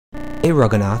Hey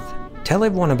Raghunath, tell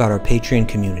everyone about our Patreon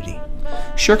community.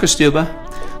 Sure,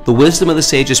 Kostuba. The Wisdom of the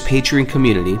Sages Patreon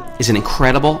community is an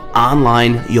incredible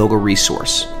online yoga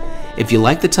resource. If you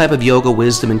like the type of yoga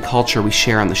wisdom and culture we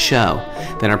share on the show,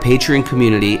 then our Patreon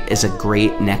community is a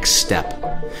great next step.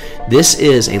 This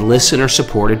is a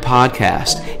listener-supported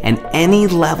podcast, and any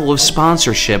level of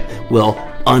sponsorship will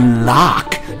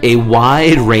unlock a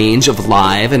wide range of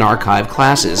live and archived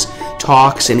classes,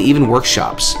 talks, and even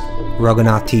workshops.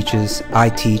 Raghunath teaches, I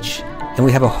teach, and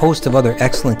we have a host of other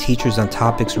excellent teachers on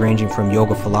topics ranging from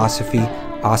yoga philosophy,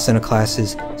 asana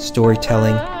classes,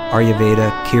 storytelling,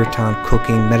 Ayurveda, kirtan,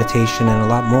 cooking, meditation, and a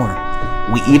lot more.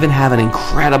 We even have an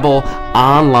incredible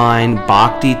online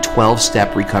Bhakti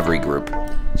 12-step recovery group.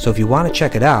 So if you want to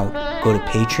check it out, go to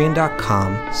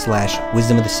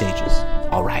patreon.com/wisdom of the sages.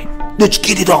 All right, let's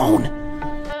get it on.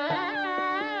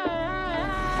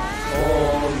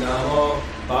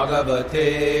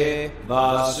 Bhagavate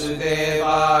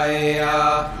Vasudevaya.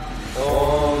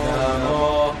 Om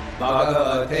Namo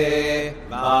Bhagavate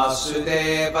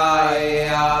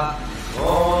Vasudevaya.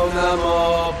 Om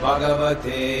Namo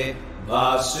Bhagavate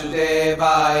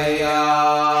Vasudevaya.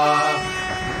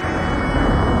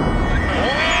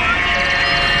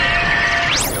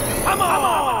 Come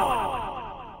on!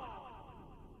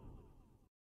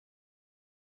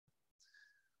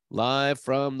 Live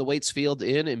from the Waitsfield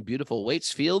Inn in beautiful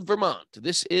Waitsfield, Vermont.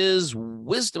 This is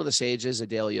Wisdom of the Sages, a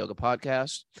daily yoga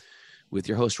podcast with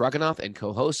your host, Raghunath, and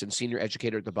co-host and senior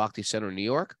educator at the Bhakti Center in New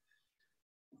York,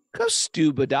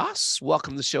 Kostuba Das.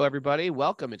 Welcome to the show, everybody.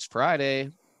 Welcome. It's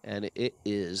Friday, and it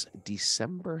is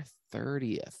December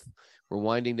 30th. We're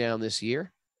winding down this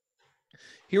year.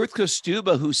 Here with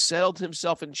Kostuba, who settled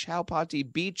himself in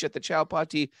Chowpatty Beach at the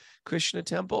Chowpatty Krishna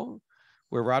Temple,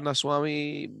 where Radha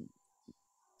Swami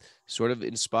sort of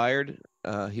inspired,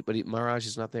 but Maharaj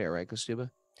is not there, right, Kostuba?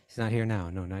 He's not here now.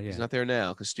 No, not yet. He's not there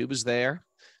now. Kostuba's there.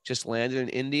 Just landed in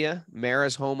India.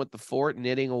 Mara's home at the fort,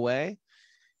 knitting away.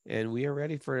 And we are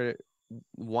ready for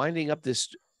winding up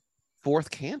this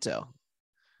fourth canto.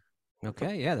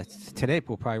 Okay, yeah, that's today.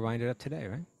 We'll probably wind it up today,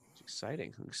 right? It's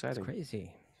exciting. Exciting. It's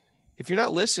crazy. If you're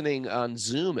not listening on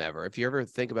Zoom ever, if you ever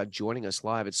think about joining us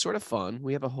live, it's sort of fun.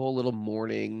 We have a whole little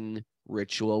morning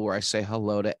ritual where I say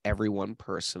hello to everyone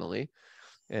personally.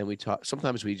 And we talk,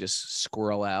 sometimes we just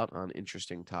squirrel out on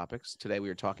interesting topics. Today we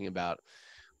were talking about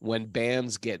when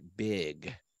bands get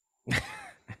big,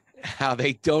 how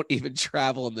they don't even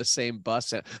travel in the same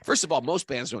bus. First of all, most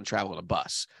bands don't travel in a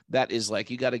bus. That is like,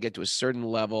 you got to get to a certain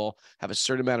level, have a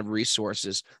certain amount of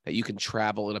resources that you can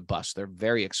travel in a bus. They're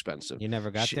very expensive. You never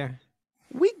got there?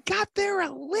 We got there a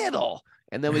little.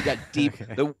 And then we got deep.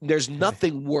 Okay. There's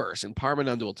nothing worse, and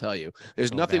Parmananda will tell you,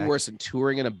 there's nothing worse than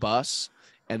touring in a bus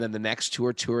and then the next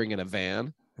tour touring in a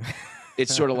van.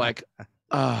 It's sort of like,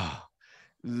 oh,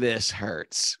 this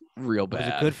hurts real bad. Was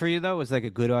it good for you, though? Was it like a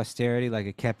good austerity? Like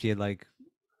it kept you like,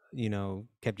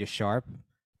 kept you sharp,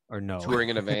 or no? Touring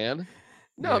in a van?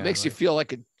 No, yeah, it makes you feel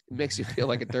like a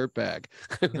dirtbag.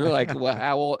 Like, well,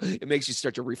 how old? It makes you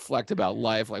start to reflect about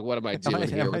life. Like, what am I doing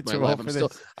here with my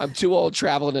life? I'm too old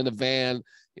traveling in a van,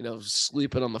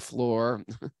 sleeping on the floor.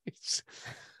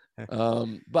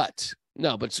 But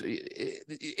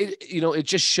it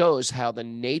just shows how the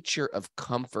nature of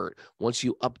comfort, once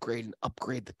you upgrade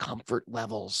the comfort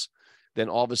levels, then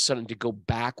all of a sudden to go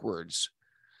backwards,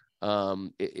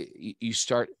 you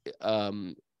start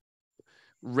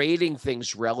rating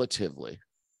things relatively.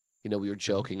 We were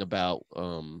joking about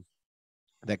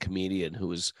that comedian who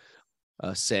was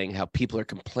saying how people are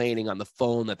complaining on the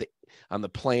phone on the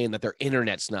plane that their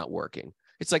internet's not working.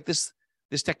 It's like this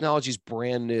technology is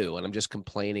brand new, and I'm just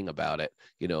complaining about it.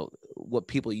 What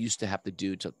people used to have to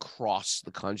do to cross the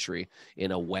country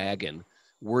in a wagon,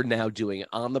 we're now doing it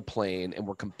on the plane, and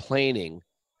we're complaining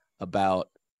about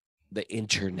the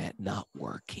internet not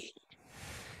working.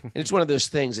 And it's one of those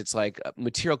things. It's like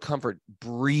material comfort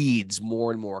breeds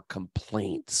more and more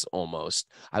complaints almost.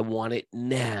 I want it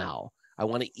now. I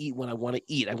want to eat when I want to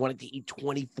eat. I want it to eat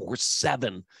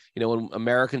 24/7. When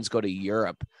Americans go to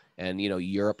Europe and,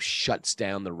 Europe shuts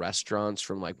down the restaurants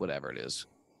from like whatever it is,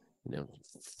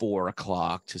 4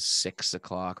 o'clock to 6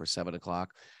 o'clock or 7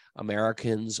 o'clock,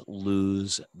 Americans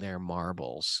lose their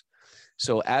marbles.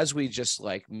 So as we just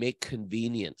like make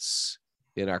convenience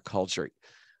in our culture,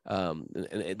 and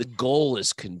the goal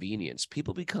is convenience,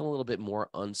 people become a little bit more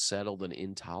unsettled and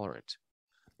intolerant.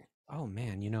 Oh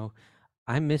man,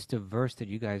 I missed a verse that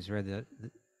you guys read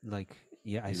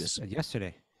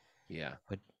yesterday. Yeah,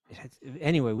 but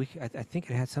anyway, I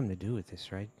think it had something to do with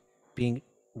this, right? Being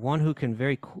one who can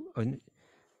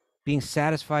being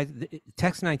satisfied.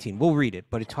 Text 19, we'll read it,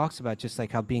 but it talks about just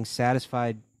like how being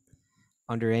satisfied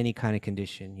under any kind of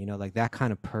condition, like that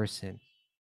kind of person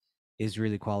is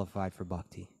really qualified for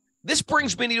bhakti. This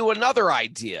brings me to another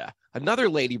idea. Another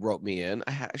lady wrote me in.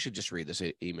 I should just read this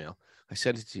email. I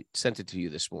sent it to you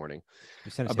this morning.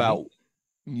 You sent it about, to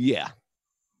yeah.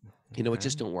 You know what? Okay.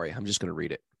 Just don't worry. I'm just going to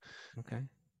read it. Okay.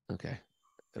 Okay.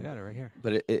 I got it right here.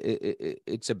 But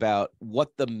it's about what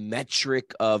the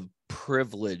metric of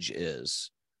privilege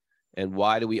is and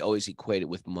why do we always equate it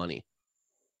with money.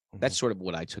 That's sort of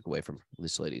what I took away from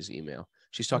this lady's email.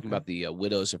 She's talking about the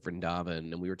widows of Vrindavan,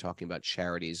 and we were talking about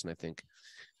charities, and I think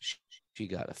she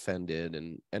got offended.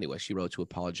 And anyway, she wrote to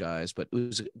apologize, but it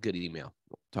was a good email.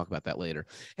 We'll talk about that later.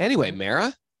 Anyway,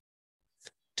 Mara,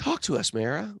 talk to us,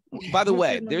 Mara. By the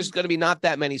way, there's going to be not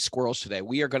that many squirrels today.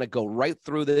 We are going to go right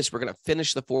through this. We're going to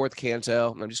finish the 4th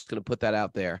canto. I'm just going to put that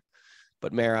out there.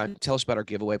 But Mara, tell us about our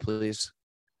giveaway, please.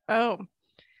 Oh,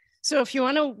 so if you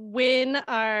want to win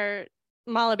our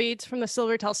mala beads from the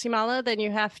Silver Tulsi Mala, then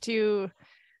you have to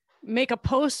make a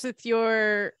post with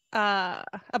your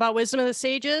about wisdom of the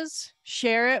sages,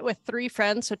 share it with 3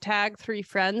 friends. So tag 3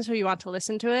 friends who you want to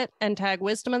listen to it, and tag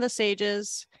wisdom of the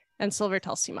sages and Silver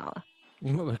Tulsi Mala.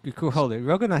 Hold it.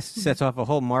 Raghunath sets off a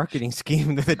whole marketing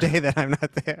scheme the day that I'm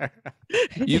not there.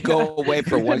 You go away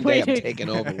for one day, I'm taking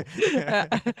over.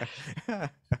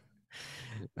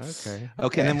 Okay.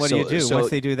 Okay. And then what do you do? Once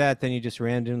they do that, then you just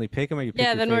randomly pick them, or you pick Yeah,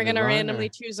 your then we're favorite going to one, randomly or-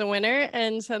 choose a winner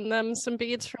and send them some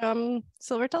beads from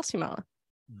Silver Tulsi Mala.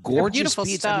 Gorgeous Beautiful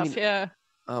beads. stuff, I mean, yeah.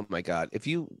 oh my God. If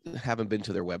you haven't been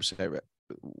to their website, They're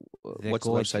what's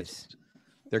the website? gorgeous.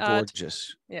 They're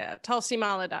gorgeous. Yeah,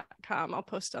 tulsimala.com. I'll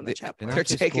post on the chat board. not They're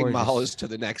just taking gorgeous. malas to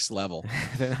the next level.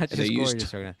 They're not And just they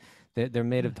used- gorgeous. They're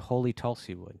made of holy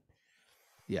Tulsi wood.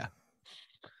 Yeah.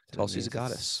 So that Tulsi's a means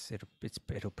goddess.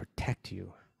 It'll protect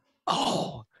you.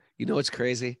 Oh, you know what's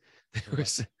crazy? There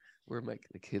was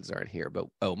the kids aren't here, but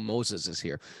Moses is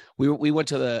here. We went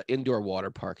to the indoor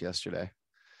water park yesterday,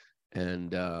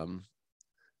 and and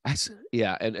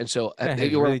so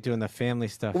You're really doing the family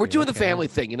stuff. we're here. doing the Okay. family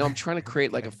thing. I'm trying to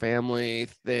create like a family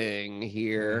thing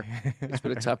here. It's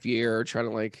been a tough year trying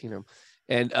to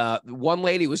and one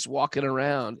lady was walking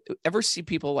around. Ever see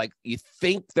people like you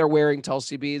think they're wearing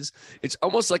Tulsi beads? It's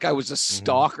almost like I was a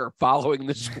stalker following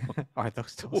this Are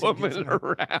those Tulsi beads woman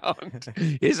on?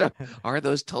 around. Are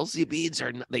those Tulsi beads?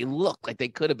 Or they look like they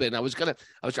could have been. I was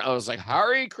like,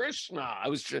 Hare Krishna. I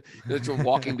was just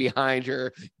walking behind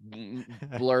her,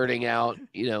 blurting out,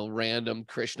 random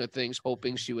Krishna things,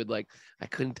 hoping she would I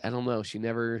don't know. She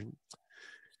never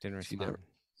Didn't respond.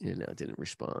 didn't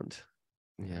respond.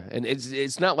 Yeah, and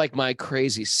it's not like my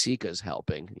crazy Sika's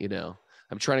helping.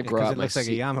 I'm trying to grow out It my. looks like a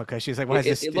yarmulke. She's like, why is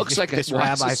this? It looks like this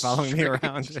why is rabbi this following me strange?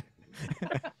 around.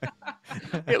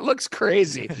 It looks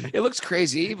crazy. It looks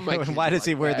crazy. Even my kids Why are does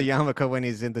he like wear that. the yarmulke when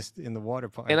he's in the water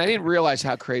park? And I didn't realize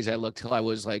how crazy I looked till I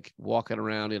was walking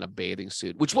around in a bathing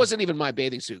suit, which wasn't even my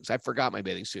bathing suit because I forgot my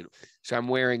bathing suit. So I'm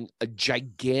wearing a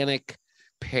gigantic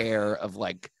pair of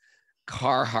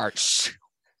Carhartt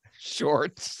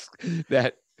shorts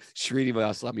that Shriti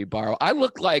must let me borrow. I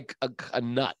looked like a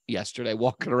nut yesterday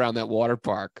walking around that water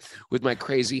park with my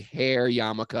crazy hair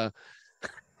yarmulke.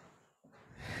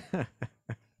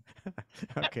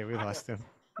 Okay, we lost him.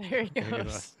 There he We goes.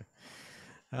 lost him.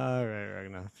 All right,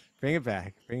 Raghunath. Bring it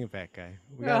back, guy.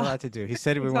 We got a lot to do. He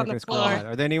said we He's weren't on the going to call floor. out.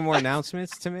 Are there any more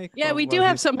announcements to make? Yeah, we While do have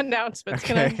he's- some announcements.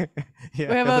 Can I- Okay. Yeah,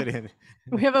 We have fill a- it in.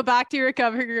 We have a Bhakti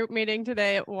Recovery Group meeting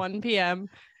today at 1 p.m.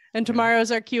 And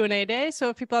tomorrow's our Q&A day. So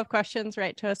if people have questions,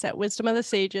 write to us at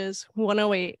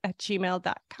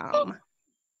wisdomofthesages108@gmail.com.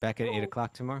 Back at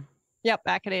 8:00 tomorrow. Yep,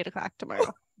 back at 8 o'clock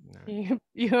tomorrow. No.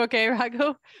 You okay, Raghu?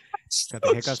 Got the So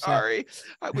hiccups now? sorry.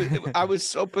 I was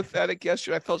so pathetic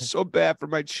yesterday. I felt so bad for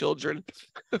my children.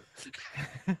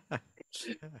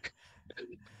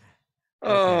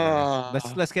 Oh.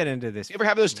 Let's get into this. You ever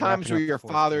have those times Wrapping where up your the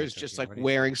fourth father canto is just here. like What do you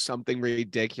wearing think? something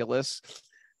ridiculous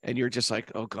and you're just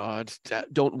like, oh God, Dad,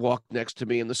 don't walk next to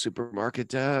me in the supermarket,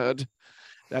 Dad.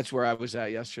 That's where I was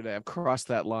at yesterday. I've crossed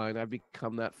that line. I've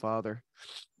become that father.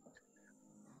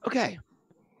 Okay.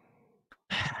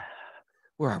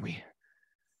 Where are we?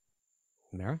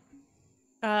 Mara?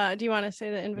 Do you want to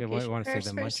say the Yeah, invocation want to say prayers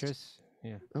the first? mantras?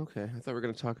 Yeah, Okay. I thought we were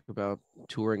going to talk about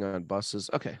touring on buses.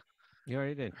 Okay. you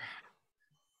already did.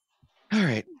 All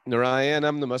right.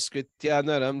 Narayanam namaskritya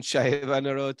naram shaiva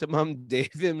narottamam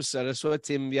devim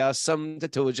saraswatim vyasam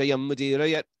tato jayam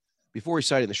mudirayat. Before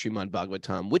reciting the Srimad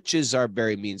Bhagavatam, which is our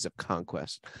very means of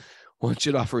conquest, one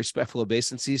should offer respectful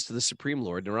obeisances to the Supreme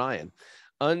Lord Narayan,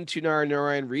 unto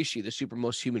Narayan Rishi, the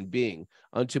supermost human being,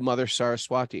 unto Mother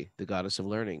Saraswati, the goddess of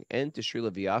learning, and to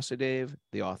Srila Vyasadeva,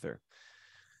 the author.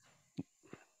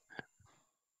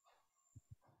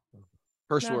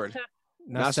 First word.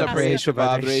 Nasa Prayeshu Prayeshu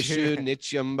Bhadreshu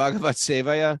Nityam Bhagavat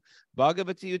Sevaya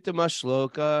Bhagavati Uttama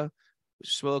Shloka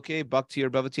Shloke Bhakti or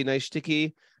Bhavati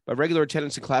Naishtiki, by regular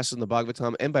attendance in classes in the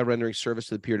Bhagavatam and by rendering service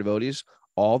to the pure devotees,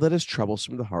 all that is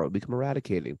troublesome to the heart will become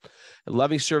eradicated. And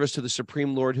loving service to the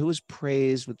Supreme Lord, who is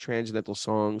praised with transcendental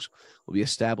songs, will be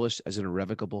established as an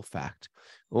irrevocable fact.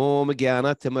 Om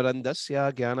Jnana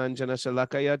Timarandasya Jnananjana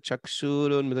Salakaya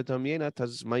Chaksurun Midatam Yena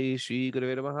Tasmai Shri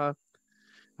Gurave Namaha.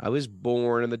 I was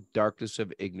born in the darkness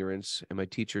of ignorance, and my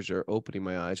teachers are opening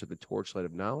my eyes with the torchlight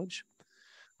of knowledge.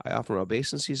 I offer my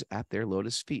obeisances at their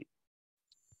lotus feet.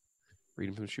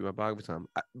 Reading from Srimad Bhagavatam.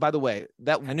 By the way,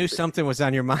 that I knew something was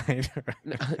on your mind.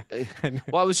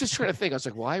 well, I was just trying to think. I was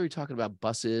like, why are we talking about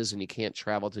buses and you can't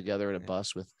travel together in a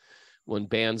bus with when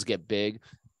bands get big?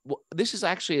 Well, this is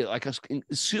actually like a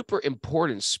super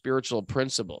important spiritual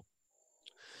principle.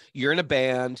 You're in a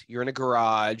band, you're in a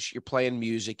garage, you're playing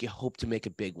music, you hope to make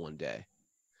it big one day.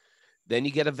 Then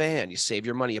you get a van, you save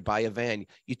your money, you buy a van,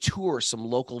 you tour some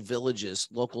local villages,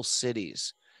 local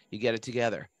cities, you get it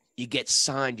together. You get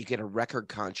signed, you get a record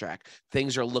contract.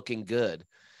 Things are looking good.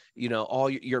 You know, all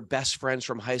your best friends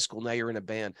from high school, now you're in a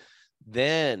band.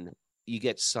 Then you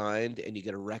get signed and you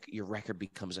get a record, your record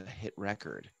becomes a hit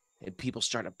record and people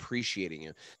start appreciating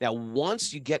you. Now,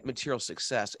 once you get material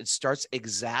success, it starts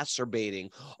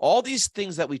exacerbating all these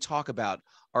things that we talk about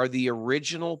are the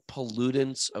original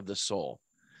pollutants of the soul.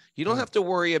 You don't have to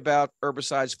worry about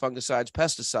herbicides, fungicides,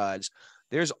 pesticides.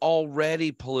 There's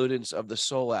already pollutants of the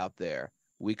soul out there.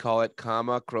 We call it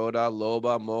kama, krodha,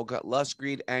 lobha, moha, lust,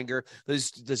 greed, anger,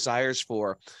 those desires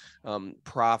for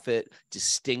profit,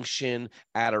 distinction,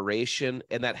 adoration.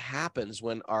 And that happens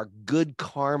when our good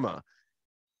karma,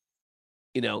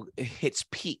 hits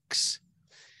peaks.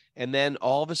 And then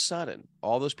all of a sudden,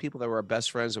 all those people that were our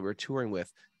best friends that we were touring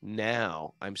with,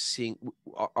 now I'm seeing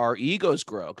our egos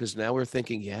grow because now we're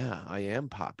thinking, yeah, I am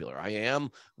popular. I am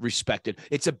respected.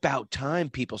 It's about time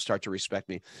people start to respect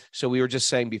me. So we were just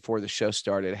saying before the show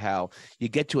started how you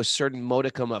get to a certain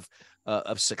modicum of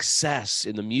success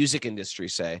in the music industry,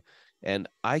 say, and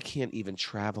I can't even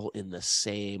travel in the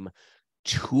same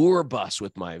tour bus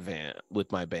with my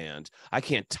band. I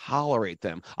can't tolerate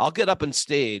them. I'll get up on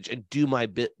stage and do my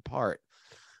bit part,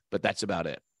 but that's about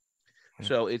it.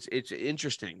 So it's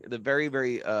interesting. The very,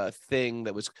 very thing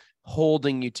that was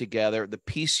holding you together, the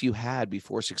peace you had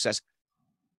before success,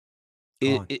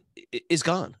 it is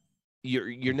gone.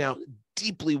 You're now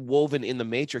deeply woven in the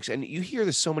matrix, and you hear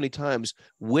this so many times.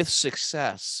 With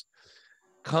success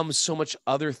comes so much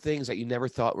other things that you never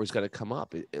thought was going to come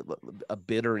up. A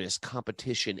bitterness,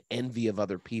 competition, envy of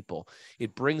other people.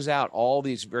 It brings out all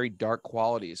these very dark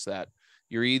qualities that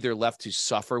you're either left to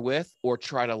suffer with or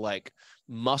try to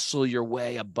muscle your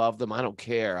way above them. I don't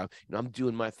care. I'm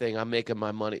doing my thing. I'm making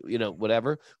my money,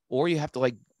 whatever. Or you have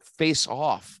to face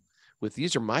off with,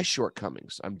 these are my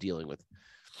shortcomings I'm dealing with.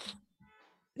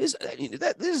 This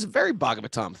is a very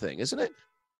Bhagavatam thing, isn't it?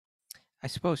 I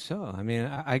suppose so. I mean,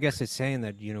 I guess it's saying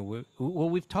that,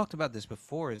 we've talked about this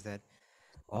before, is that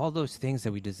all those things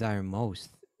that we desire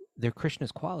most, they're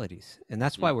Krishna's qualities. And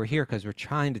that's why we're here, because we're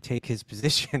trying to take his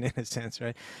position in a sense,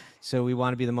 right? So we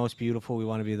want to be the most beautiful. We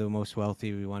want to be the most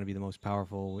wealthy. We want to be the most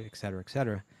powerful, et cetera, et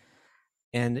cetera.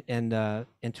 And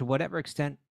to whatever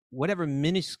extent, whatever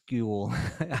minuscule,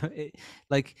 it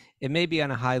may be on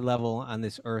a high level on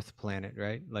this earth planet,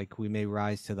 right? Like we may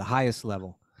rise to the highest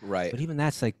level. Right. But even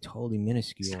that's totally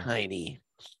minuscule. It's tiny.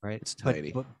 Right. It's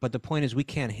tiny. But the point is we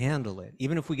can't handle it.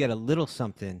 Even if we get a little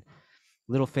something,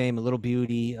 a little fame, a little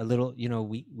beauty, a little,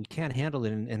 we can't handle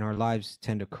it, and our lives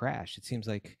tend to crash. It seems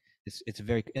like it's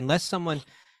very, unless someone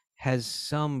has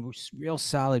some real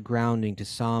solid grounding to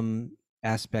some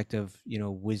aspect of,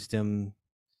 wisdom,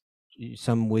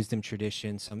 some wisdom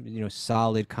tradition, some,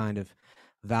 solid kind of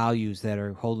values that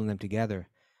are holding them together.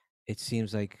 It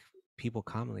seems like people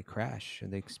commonly crash,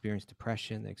 and they experience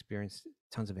depression, they experience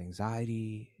tons of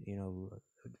anxiety,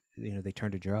 they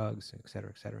turn to drugs, et cetera,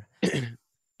 et cetera.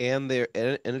 And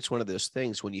it's one of those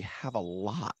things when you have a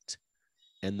lot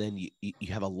and then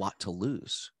you have a lot to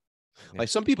lose. Yeah. Like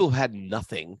some people had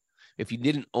nothing. If you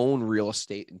didn't own real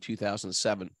estate in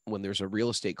 2007, when there's a real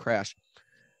estate crash,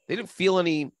 they didn't feel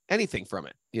anything from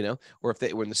it, or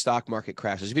when the stock market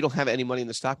crashes, if you don't have any money in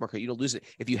the stock market, you don't lose it.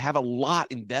 If you have a lot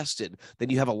invested, then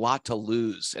you have a lot to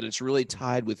lose. And it's really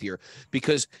tied with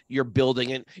because you're building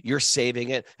it, you're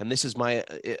saving it. And this is my,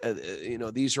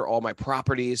 these are all my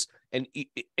properties, and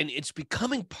it's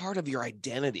becoming part of your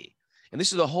identity. And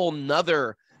this is a whole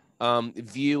nother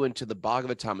view into the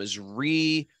Bhagavatam, is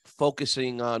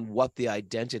refocusing on what the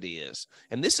identity is.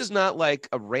 And this is not like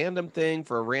a random thing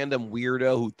for a random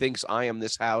weirdo who thinks I am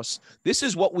this house. This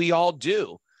is what we all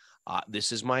do.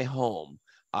 This is my home.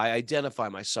 I identify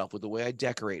myself with the way I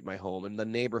decorate my home and the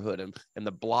neighborhood and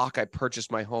the block I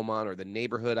purchased my home on, or the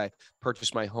neighborhood I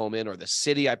purchased my home in, or the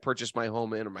city I purchased my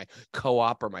home in, or my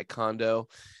co-op or my condo.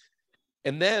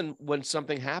 And then when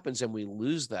something happens and we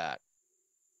lose that,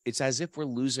 it's as if we're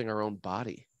losing our own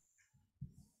body.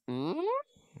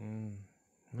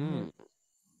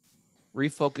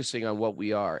 Refocusing on what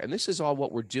we are. And this is all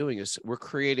what we're doing, is we're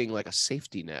creating like a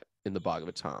safety net in the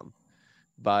Bhagavatam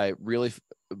by really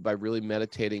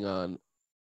meditating on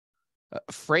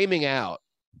framing out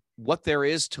what there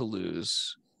is to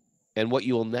lose and what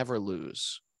you will never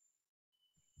lose.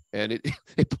 And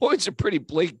it points a pretty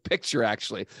bleak picture,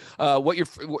 actually. What you're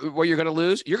going to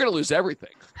lose? You're going to lose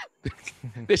everything.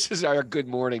 This is our good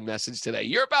morning message today.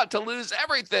 You're about to lose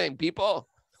everything, people.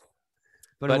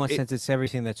 But in one sense, it's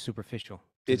everything that's superficial.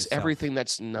 It's everything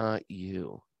that's not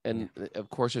you. And of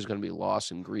course, there's going to be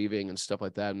loss and grieving and stuff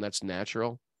like that, and that's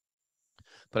natural.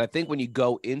 But I think when you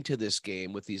go into this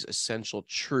game with these essential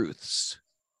truths,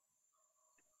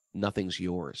 nothing's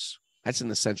yours. That's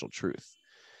an essential truth.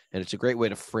 And it's a great way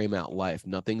to frame out life.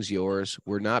 Nothing's yours.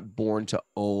 We're not born to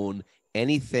own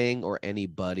anything or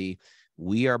anybody.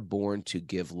 We are born to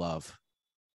give love.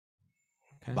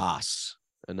 Okay. Boss,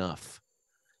 enough.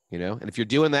 You know, and if you're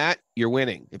doing that, you're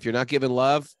winning. If you're not giving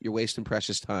love, you're wasting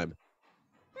precious time.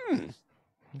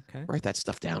 Okay. Write that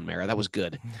stuff down, Mara. That was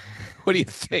good. What do you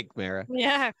think, Mara?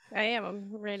 Yeah, I am. I'm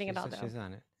writing it all down. She's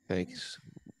on it. Thanks.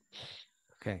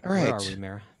 Okay. All right. Where are we,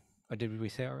 Mara? Or did we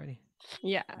say already?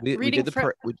 Yeah. We did the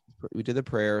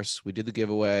prayers. We did the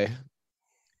giveaway.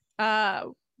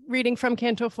 Reading from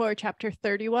Canto 4, chapter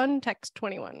 31, text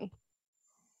 21.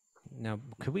 Now,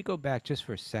 could we go back just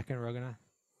for a second, Raghunath?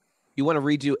 You want to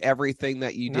redo everything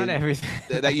that you did? Not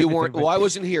everything. That you weren't. Well, I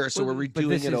wasn't here, so we're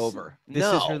redoing it over.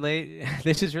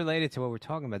 This is related to what we're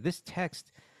talking about. This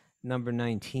text number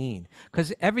 19,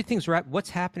 because everything's right. What's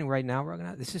happening right now,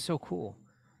 Raghunath? This is so cool.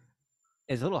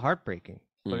 It's a little heartbreaking,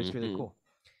 but it's really cool.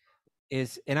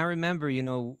 And I remember, you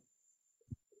know,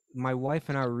 my wife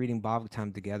and I were reading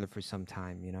Bhagavatam together for some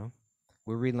time. You know,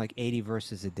 we're reading like 80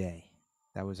 verses a day.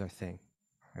 That was our thing.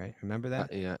 Right, remember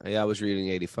that? Yeah, I was reading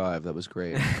 85. That was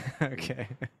great. Okay,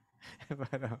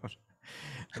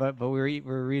 but we're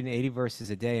reading 80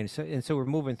 verses a day, and so we're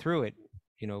moving through it,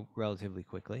 you know, relatively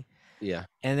quickly. Yeah.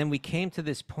 And then we came to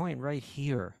this point right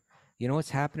here. You know what's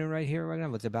happening right here right now?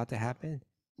 What's about to happen?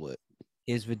 What?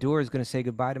 Is Vidura is going to say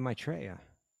goodbye to Maitreya,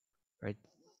 right?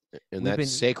 And that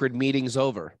sacred meeting's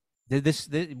over.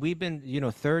 We've been, you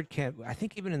know, third canto. I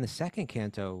think even in the second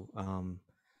canto.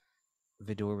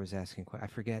 Vidura was asking, I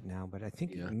forget now, but I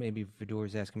think maybe Vidura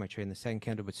was asking Maitreya in the second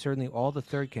canto, but certainly all the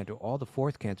third canto, all the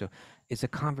fourth canto, is a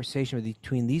conversation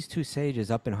between these two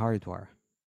sages up in Haridwar.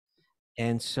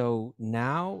 And so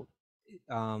now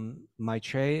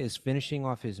Maitreya is finishing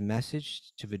off his message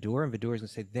to Vidura, and Vidura is going to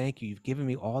say, thank you, you've given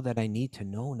me all that I need to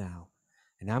know now.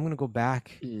 And now I'm going to go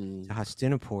back to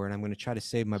Hastinapur, and I'm going to try to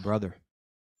save my brother.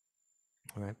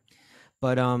 All right.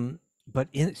 But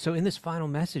in this final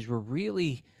message,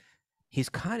 he's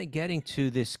kind of getting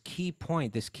to this key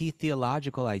point, this key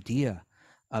theological idea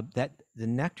of that the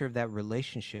nectar of that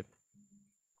relationship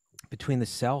between the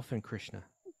self and Krishna.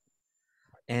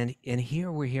 And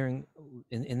here we're hearing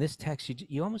in this text,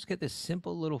 you almost get this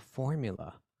simple little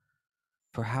formula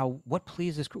for what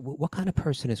pleases, what kind of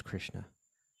person is Krishna?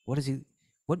 What is he?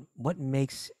 What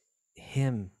makes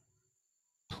him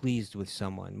pleased with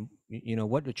someone? You know,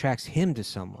 what attracts him to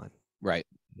someone? Right.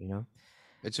 You know.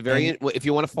 It's if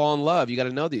you want to fall in love, you got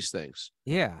to know these things.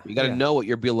 Yeah. You got to know what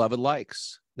your beloved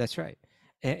likes. That's right.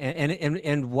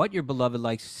 And what your beloved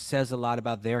likes says a lot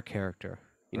about their character.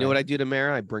 You know what I do to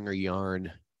Mara? I bring her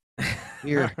yarn.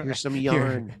 Here's some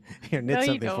yarn. Here, knit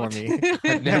something for me.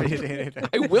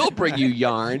 I will bring you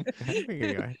yarn.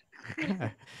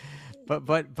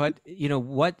 But you know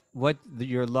what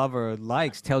your lover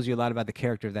likes tells you a lot about the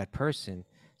character of that person.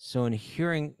 So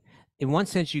in one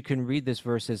sense, you can read this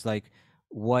verse as like,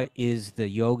 what is the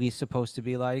yogi supposed to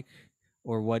be like,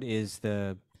 or what is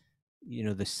the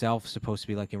self supposed to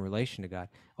be like in relation to God,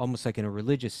 almost like in a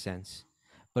religious sense.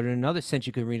 But in another sense,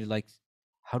 you can read it like,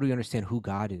 how do you understand who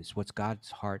God is? What's God's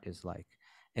heart is like?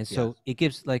 And so it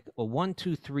gives like a 1,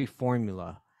 2, 3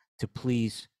 formula to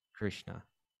please Krishna,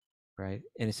 right?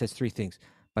 And it says 3 things: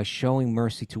 by showing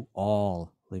mercy to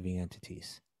all living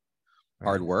entities. Right?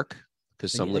 Hard work,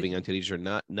 because some living entities are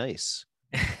not nice.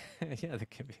 Yeah, that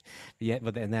can be. Yeah,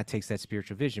 but and that takes that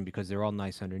spiritual vision, because they're all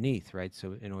nice underneath, right?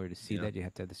 So in order to see that, you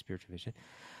have to have the spiritual vision.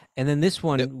 And then this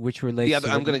one, which relates.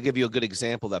 I'm going to give you a good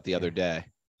example. That the other day,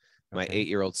 my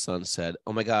 8-year-old son said,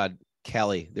 "Oh my God,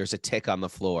 Kelly, there's a tick on the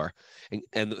floor.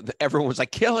 And everyone was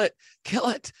like, kill it, kill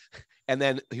it. And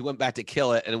then he went back to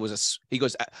kill it. And it was he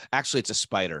goes, actually, it's a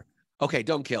spider. Okay,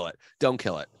 don't kill it. Don't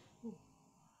kill it.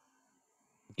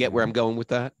 Get where I'm going with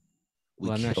that? We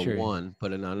Well, I'm not kill sure. one,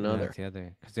 but not another. Not the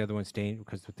other, because the other one's dangerous,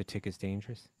 because the tick is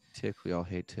dangerous. Tick, we all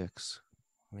hate ticks.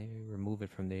 Maybe remove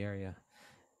it from the area.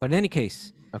 But in any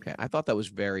case. Okay, I thought that was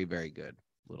very, very good.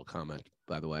 Little comment,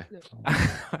 by the way.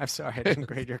 I'm sorry, I didn't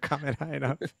grade your comment high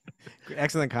enough.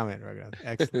 Excellent comment, Raghunath.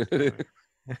 Excellent comment.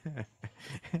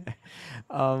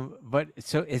 But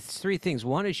so it's three things.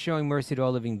 One is showing mercy to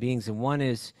all living beings, and one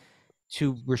is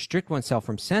to restrict oneself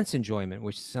from sense enjoyment,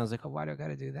 which sounds like, oh, why do I got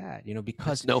to do that?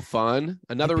 Because it's no fun.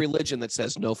 Another religion that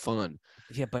says no fun.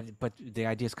 Yeah, but the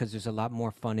idea is because there's a lot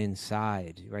more fun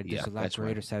inside, right? There's a lot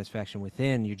greater satisfaction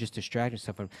within. You're just distracting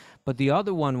yourself from. But the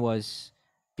other one was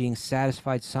being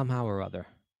satisfied somehow or other,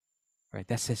 right?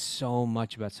 That says so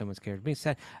much about someone's character. Being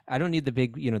sad. I don't need the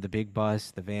big, the big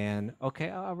bus, the van. Okay,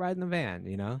 I'll ride in the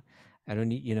van. I don't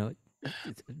need,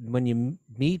 when you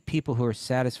meet people who are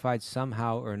satisfied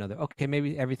somehow or another. Okay,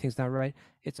 maybe everything's not right.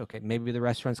 It's okay. Maybe the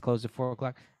restaurant's closed at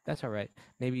 4:00. That's all right.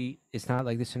 Maybe it's not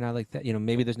like this or not like that.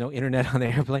 Maybe there's no internet on the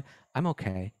airplane. I'm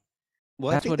okay. Well,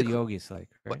 that's what a yogi is like.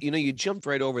 Right? You jumped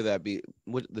right over that.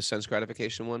 What the sense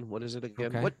gratification one? What is it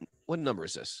again? Okay. What number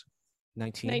is this?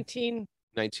 19.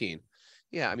 19.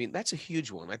 Yeah, I mean, that's a huge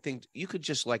one. I think you could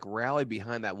just like rally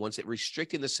behind that once it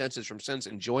restricting the senses from sense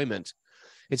enjoyment.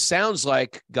 It sounds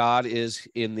like God is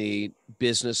in the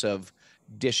business of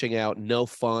dishing out no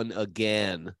fun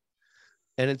again.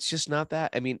 And it's just not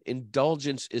that. I mean,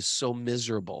 indulgence is so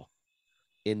miserable.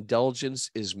 Indulgence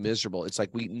is miserable. It's like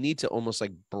we need to almost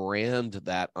like brand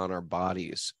that on our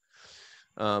bodies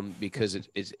because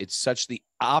it's such the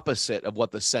opposite of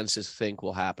what the senses think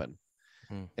will happen.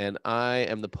 And I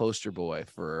am the poster boy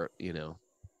for,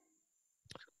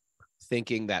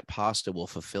 thinking that pasta will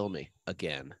fulfill me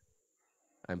again.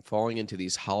 I'm falling into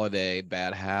these holiday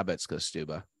bad habits,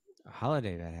 Kostuba.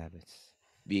 Holiday bad habits.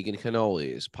 Vegan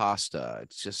cannolis, pasta.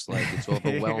 It's just like, it's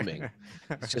overwhelming.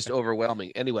 It's just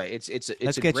overwhelming. Anyway, let's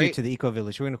get you to the eco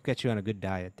village. We're going to get you on a good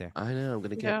diet there. I know. I'm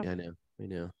going to get, I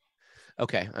know.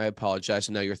 Okay. I apologize.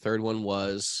 Now your third one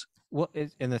was.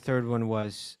 And the third one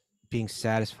was being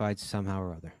satisfied somehow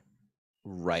or other.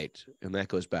 Right. And that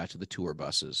goes back to the tour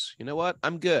buses. You know what?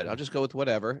 I'm good. I'll just go with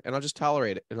whatever and I'll just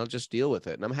tolerate it and I'll just deal with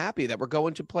it. And I'm happy that we're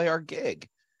going to play our gig.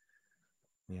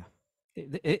 Yeah.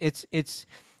 It's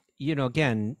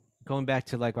again, going back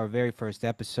to like our very first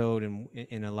episode and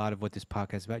in a lot of what this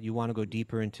podcast is about, you want to go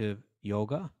deeper into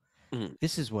yoga. Mm-hmm.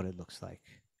 This is what it looks like,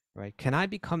 right? Can I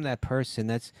become that person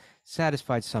that's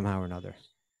satisfied somehow or another,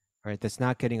 right? That's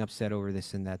not getting upset over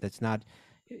this and that. That's not,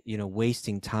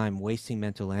 wasting time, wasting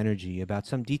mental energy about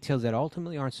some details that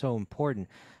ultimately aren't so important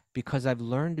because I've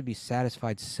learned to be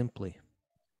satisfied simply.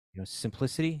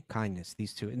 Simplicity, kindness,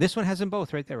 these two. And this one has them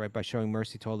both right there, right? By showing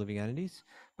mercy to all living entities,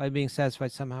 by being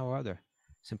satisfied somehow or other.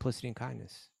 Simplicity and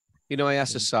kindness. I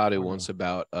asked a sadhu once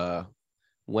about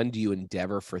when do you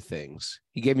endeavor for things?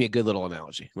 He gave me a good little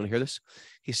analogy. You want to hear this?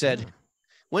 He said,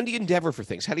 when do you endeavor for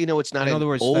things? How do you know it's not in other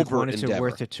words, like one is endeavor?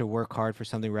 Worth it to work hard for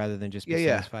something rather than just be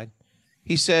satisfied?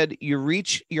 He said, you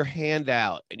reach your hand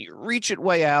out and you reach it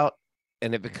way out,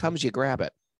 and if it comes, you grab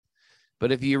it.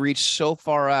 But if you reach so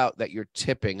far out that you're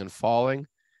tipping and falling,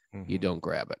 you don't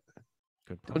grab it.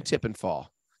 Good point. Don't tip and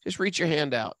fall. Just reach your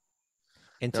hand out.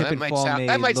 And now, tip and fall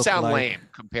that might sound lame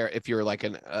if you're like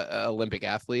an Olympic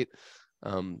athlete.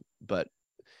 But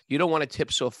you don't want to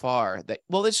tip so far that,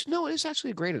 it's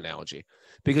actually a great analogy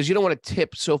because you don't want to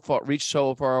tip so far, reach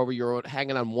so far over your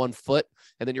hanging on one foot,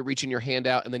 and then you're reaching your hand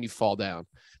out and then you fall down.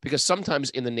 Because sometimes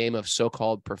in the name of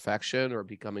so-called perfection or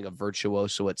becoming a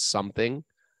virtuoso at something,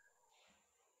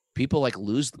 people like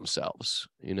lose themselves.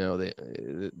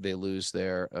 They lose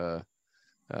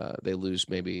they lose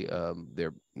maybe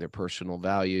their personal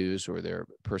values or their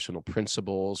personal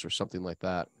principles or something like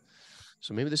that.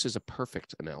 So maybe this is a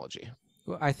perfect analogy.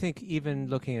 Well, I think even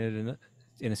looking at it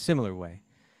in a similar way,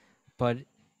 but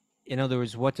in other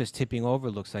words, what does tipping over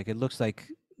looks like? It looks like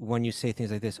when you say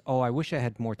things like this, oh, I wish I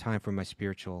had more time for my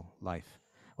spiritual life.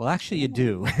 Well, actually you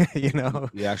do,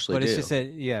 You actually but do. It's just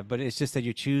that, but it's just that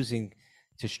you're choosing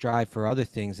to strive for other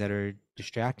things that are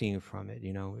distracting you from it,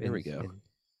 There we go.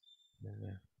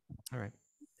 All right.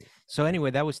 So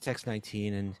anyway, that was text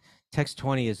 19, and text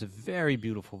 20 is a very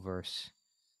beautiful verse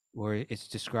where it's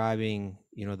describing,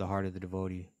 the heart of the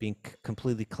devotee being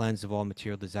completely cleansed of all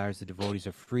material desires. The devotees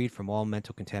are freed from all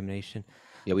mental contamination.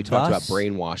 Yeah, we talked about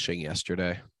brainwashing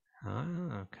yesterday.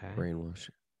 Ah, okay.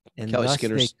 Brainwashing. And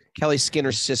Kelly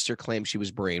Skinner's sister claimed she was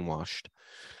brainwashed.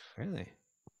 Really?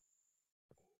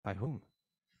 By whom?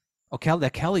 Oh,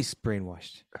 Kelly's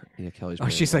brainwashed. Yeah, Kelly's. Oh,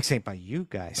 she's like saying by you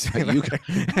guys. By you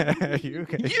guys. you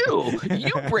guys.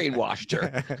 You brainwashed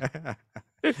her.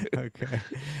 Okay.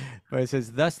 But it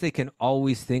says, thus they can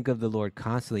always think of the Lord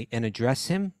constantly and address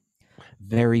him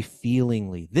very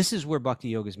feelingly. This is where Bhakti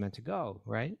Yoga is meant to go,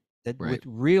 right? That Right. with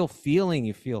real feeling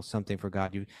you feel something for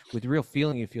God. With real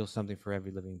feeling you feel something for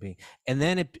every living being. And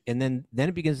then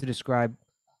it begins to describe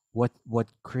what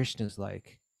Krishna's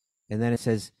like. And then it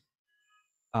says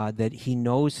that he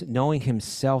knowing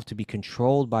himself to be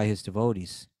controlled by his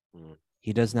devotees,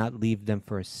 he does not leave them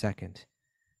for a second.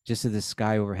 Just as the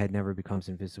sky overhead never becomes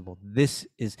invisible.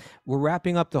 We're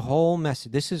wrapping up the whole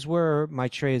message. This is where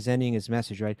Maitreya is ending his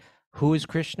message, right? Who is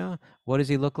Krishna? What does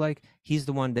he look like? He's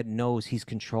the one that knows he's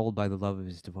controlled by the love of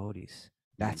his devotees.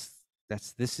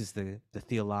 This is the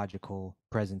theological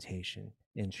presentation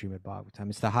in Srimad Bhagavatam.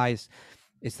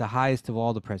 It's the highest of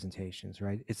all the presentations,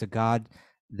 right? It's a God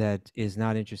that is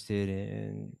not interested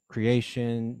in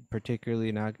creation,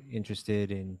 particularly not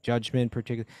interested in judgment,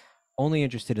 particularly only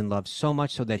interested in love, so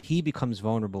much so that he becomes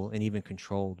vulnerable and even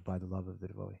controlled by the love of the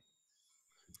devotee.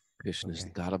 Krishna is the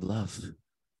God of love.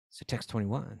 So text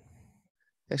 21.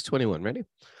 Text 21, ready?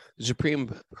 The Supreme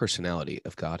Personality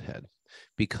of Godhead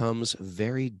becomes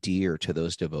very dear to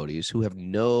those devotees who have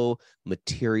no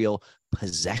material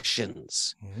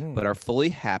possessions, but are fully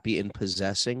happy in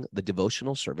possessing the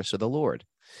devotional service of the Lord.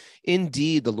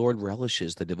 Indeed, the Lord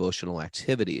relishes the devotional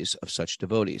activities of such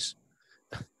devotees.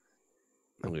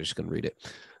 I'm just going to read it.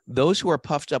 Those who are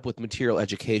puffed up with material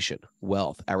education,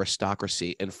 wealth,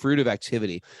 aristocracy, and fruit of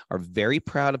activity are very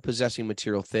proud of possessing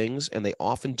material things, and they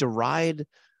often deride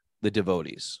the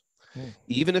devotees.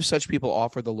 Even if such people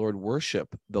offer the Lord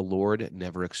worship, the Lord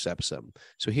never accepts them.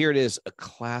 So here it is, a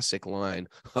classic line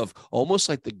of almost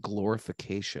like the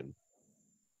glorification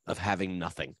of having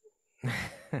nothing.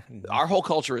 Our whole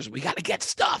culture is, we got to get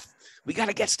stuff. We got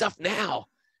to get stuff now.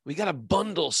 We got to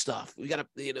bundle stuff. We got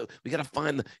to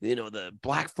find the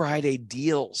Black Friday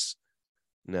deals.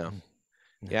 No.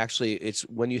 Actually, it's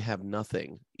when you have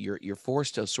nothing, you're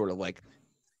forced to sort of like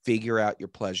figure out your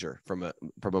pleasure from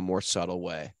a more subtle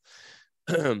way.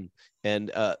 And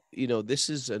this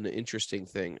is an interesting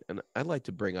thing, and I'd like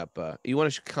to bring up. You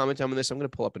want to comment on this? I'm going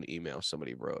to pull up an email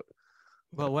somebody wrote.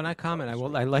 Well, when I comment,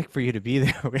 I like for you to be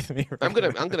there with me. Right? I'm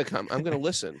gonna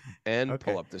listen and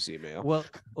pull up this email. Well,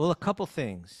 a couple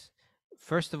things.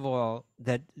 First of all,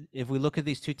 that if we look at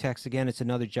these two texts again, it's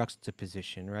another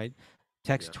juxtaposition, right?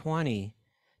 Text 20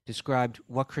 described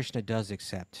what Krishna does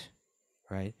accept,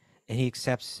 right? And he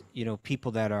accepts,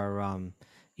 people that are,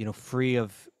 free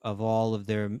of all of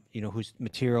their, who's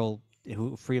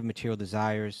free of material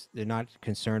desires. They're not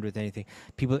concerned with anything.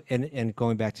 People, and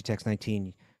going back to text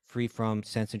 19, free from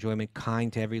sense enjoyment,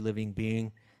 kind to every living being,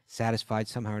 satisfied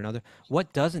somehow or another.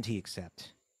 What doesn't he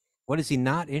accept? What is he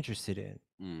not interested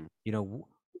in?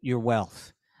 Your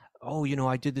wealth. Oh,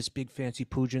 I did this big fancy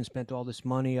puja and spent all this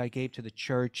money I gave to the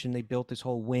church, and they built this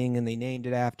whole wing and they named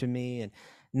it after me. And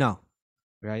no,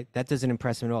 right? That doesn't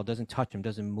impress him at all. It doesn't touch him,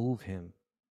 doesn't move him,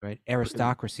 right?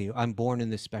 Aristocracy. I'm born in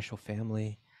this special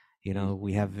family.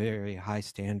 We have very high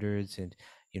standards and,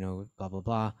 blah, blah,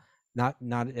 blah. Not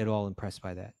at all impressed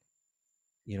by that.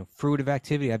 Fruit of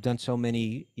activity. I've done so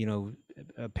many,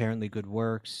 apparently good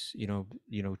works,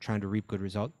 trying to reap good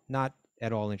results. Not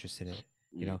at all interested in it.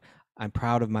 I'm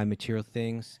proud of my material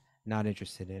things, not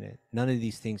interested in it. None of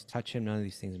these things touch him. None of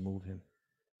these things move him.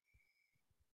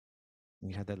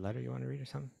 You had that letter you want to read or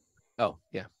something? Oh,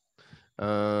 yeah.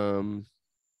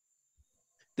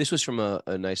 This was from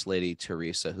a nice lady,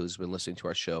 Teresa, who's been listening to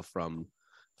our show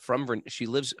she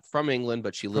lives from England,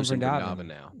 but she lives in Vrindavan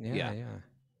now. Yeah.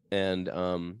 And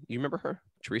you remember her,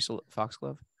 Teresa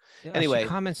Foxglove? Yeah, anyway, she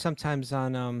comments sometimes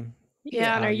on on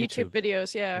our YouTube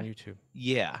videos. Yeah, on YouTube.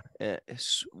 Yeah,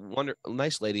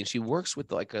 nice lady, and she works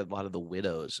with like a lot of the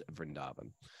widows of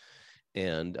Vrindavan,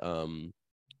 and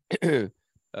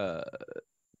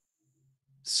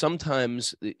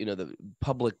sometimes the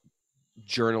public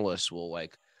journalists will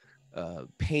like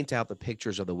paint out the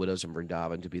pictures of the widows in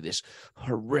Vrindavan to be this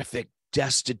horrific,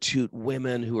 destitute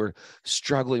women who are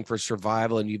struggling for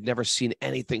survival, and you've never seen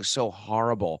anything so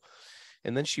horrible.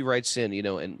 And then she writes in,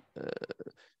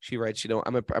 she writes,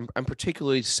 I'm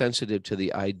particularly sensitive to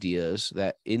the ideas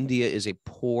that India is a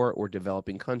poor or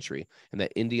developing country and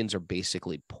that Indians are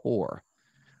basically poor.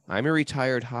 I'm a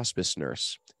retired hospice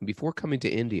nurse, and before coming to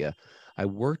India, I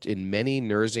worked in many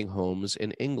nursing homes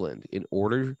in England in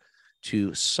order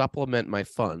to supplement my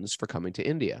funds for coming to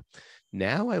India.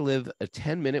 Now I live a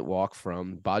 10-minute walk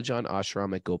from Bhajan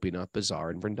Ashram at Gopinath Bazaar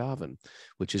in Vrindavan,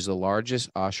 which is the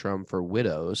largest ashram for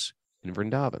widows in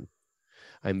Vrindavan.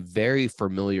 I'm very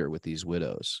familiar with these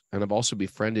widows, and I've also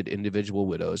befriended individual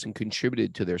widows and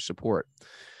contributed to their support.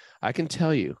 I can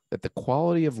tell you that the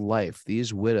quality of life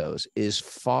these widows is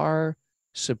far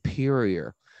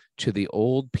superior to the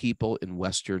old people in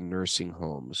Western nursing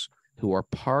homes who are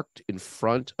parked in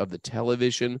front of the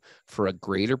television for a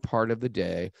greater part of the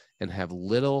day and have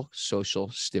little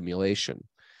social stimulation.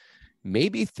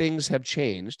 Maybe things have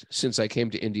changed since I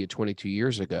came to India 22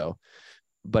 years ago,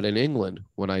 but in England,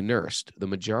 when I nursed, the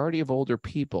majority of older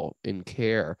people in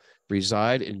care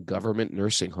reside in government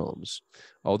nursing homes.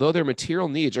 Although their material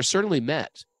needs are certainly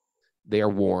met, they are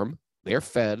warm, they are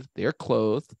fed, they are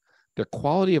clothed. Their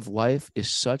quality of life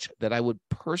is such that I would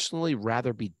personally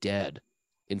rather be dead.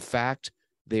 In fact,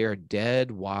 they are dead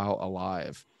while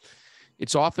alive.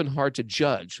 It's often hard to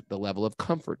judge the level of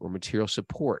comfort or material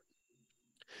support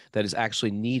that is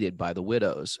actually needed by the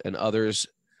widows and others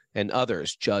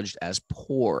judged as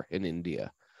poor in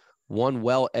India. One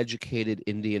well-educated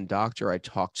Indian doctor I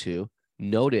talked to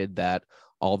noted that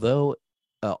although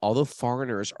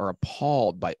foreigners are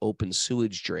appalled by open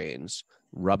sewage drains,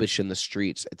 rubbish in the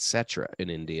streets, etc. in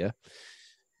India,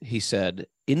 he said,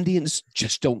 Indians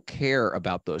just don't care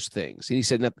about those things. And he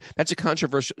said, that's a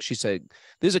controversial, she said,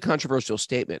 this is a controversial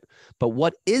statement, but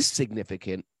what is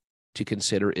significant to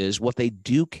consider is what they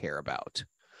do care about.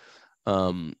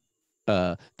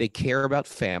 They care about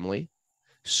family,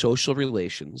 social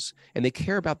relations, and they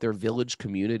care about their village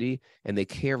community, and they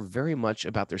care very much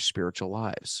about their spiritual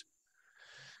lives.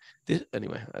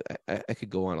 Anyway, I could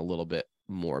go on a little bit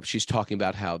more. She's talking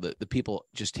about how the people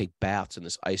just take baths in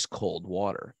this ice cold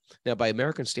water. Now, by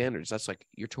American standards, that's like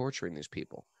you're torturing these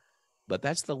people. But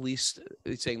that's the least,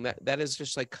 it's saying that is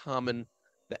just like common,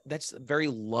 that's very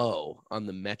low on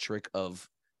the metric of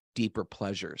deeper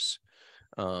pleasures.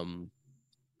 I'm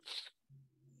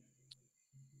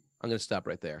going to stop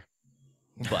right there.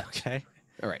 But, Okay.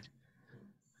 All right.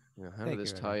 How did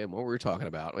this tie in? What were we talking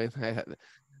about?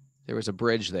 There was a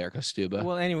bridge there, Kostuba.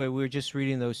 Well, anyway, we were just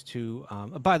reading those two.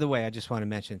 By the way, I just want to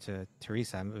mention to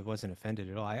Teresa, I wasn't offended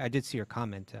at all. I did see her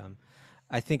comment.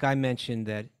 I think I mentioned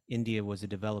that India was a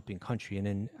developing country, and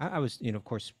then I was, of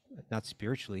course, not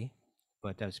spiritually,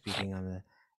 but I was speaking on the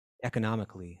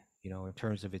economically, in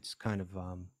terms of its kind of,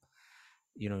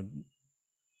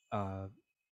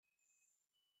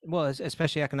 well,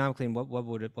 especially economically, and what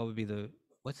would be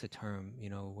what's the term,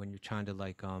 when you're trying to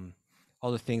like,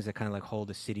 all the things that kind of like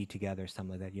hold a city together,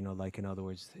 something like that, like in other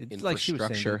words, it's like she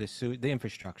was saying, the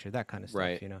infrastructure, that kind of stuff,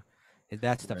 right.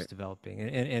 That stuff's developing,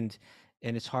 and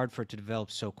it's hard for it to develop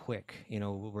so quick.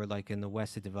 We're like in the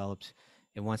West, it developed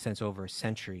in one sense over a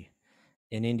century.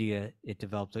 In India, it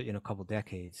developed in a couple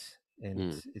decades,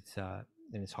 and it's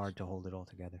hard to hold it all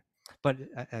together. But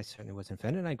I certainly wasn't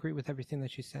offended, and I agree with everything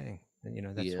that she's saying,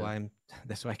 and that's why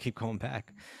that's why I keep going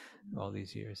back all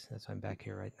these years. That's why I'm back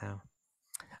here right now.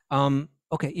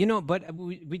 Okay, but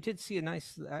we did see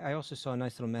I also saw a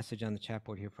nice little message on the chat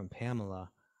board here from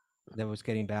Pamela that was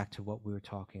getting back to what we were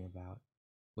talking about.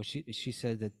 Well, she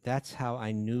said that's how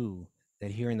I knew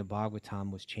that hearing the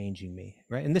Bhagavatam was changing me,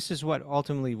 right? And this is what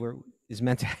ultimately is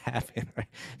meant to happen, right?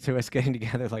 So us getting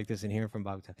together like this and hearing from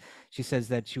Bhagavatam. She says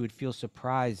that she would feel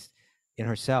surprised in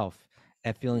herself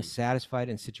at feeling satisfied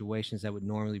in situations that would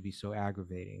normally be so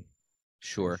aggravating.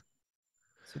 Sure.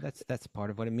 So that's part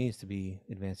of what it means to be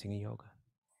advancing in yoga.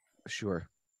 Sure.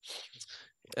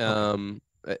 Okay.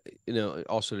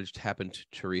 Also just happened to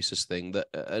Teresa's thing.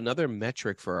 Another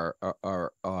metric for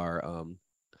our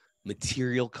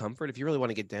material comfort, if you really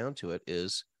want to get down to it,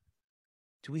 is,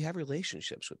 do we have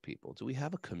relationships with people? Do we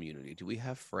have a community? Do we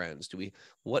have friends?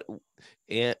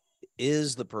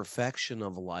 Is the perfection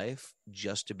of life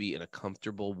just to be in a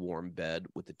comfortable, warm bed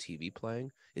with the TV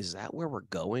playing? Is that where we're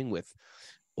going with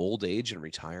old age and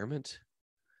retirement?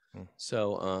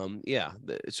 So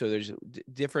so there's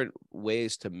different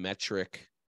ways to measure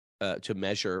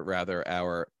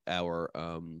our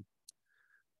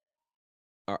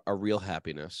real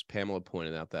happiness. Pamela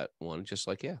pointed out that one, just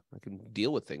like, I can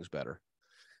deal with things better.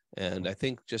 And I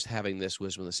think just having this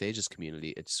Wisdom of the Sages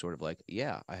community, it's sort of like,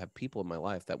 I have people in my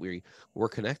life that we're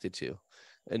connected to.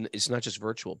 And it's not just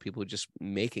virtual, people are just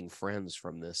making friends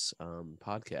from this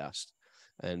podcast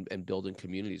and building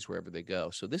communities wherever they go.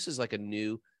 So this is like a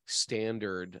new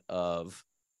standard of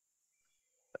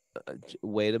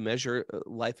way to measure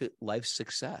life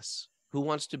success. Who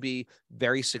wants to be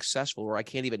very successful, or I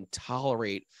can't even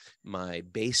tolerate my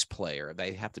bass player?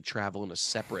 They have to travel in a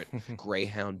separate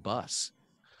Greyhound bus.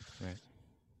 Right.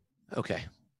 Okay.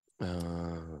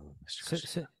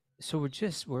 So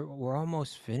we're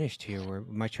almost finished here.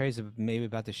 Maitreya's maybe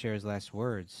about to share his last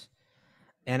words,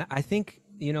 and I think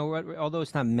although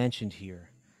it's not mentioned here,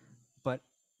 but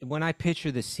when I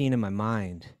picture this scene in my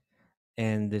mind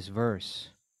and this verse,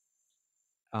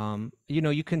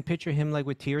 you can picture him like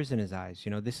with tears in his eyes.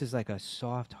 This is like a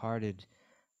soft-hearted,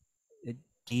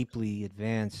 deeply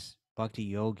advanced bhakti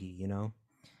yogi.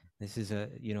 This is a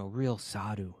real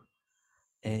sadhu,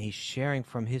 and he's sharing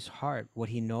from his heart what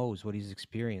he knows, what he's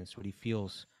experienced, what he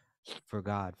feels for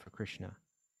God, for Krishna,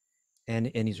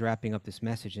 and he's wrapping up this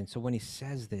message. And so when he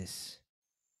says this,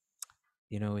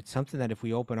 it's something that if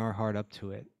we open our heart up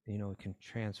to it, it can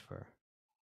transfer.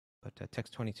 But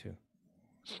text 22.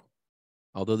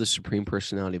 Although the Supreme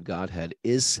Personality of Godhead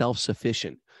is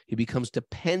self-sufficient, he becomes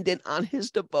dependent on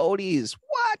his devotees.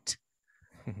 What?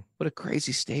 What a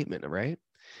crazy statement, right?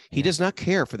 He does not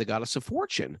care for the goddess of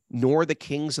fortune, nor the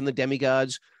kings and the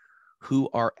demigods who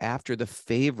are after the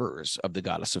favors of the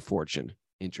goddess of fortune.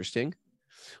 Interesting.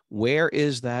 Where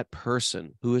is that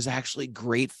person who is actually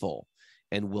grateful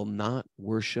and will not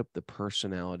worship the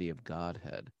personality of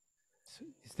Godhead? So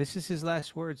this is his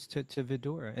last words to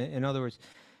Vidura. In other words,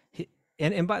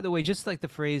 and by the way, just like the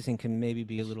phrasing can maybe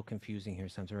be a little confusing here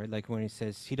sometimes, right? Like when he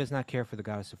says he does not care for the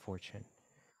goddess of fortune.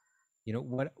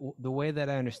 What the way that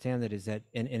I understand that is that,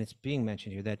 and it's being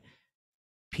mentioned here, that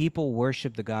people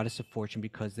worship the goddess of fortune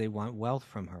because they want wealth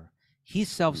from her. He's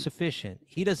self-sufficient.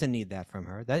 He doesn't need that from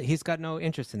her. That he's got no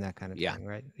interest in that kind of thing,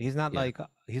 right? He's not like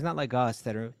us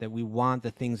that we want the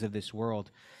things of this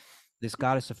world. This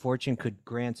goddess of fortune could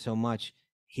grant so much.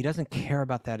 He doesn't care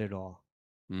about that at all.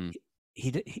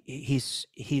 He's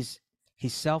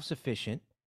self-sufficient.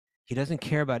 He doesn't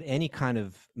care about any kind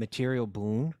of material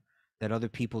boon that other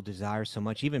people desire so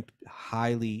much, even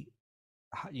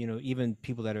even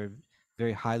people that are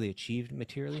very highly achieved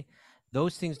materially.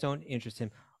 Those things don't interest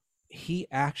him. He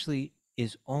actually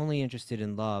is only interested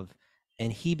in love,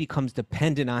 and he becomes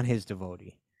dependent on his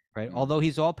devotee, right? Although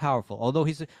he's all powerful,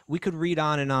 we could read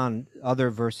on and on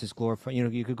other verses glorify,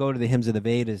 you could go to the hymns of the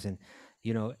Vedas and,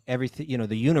 everything,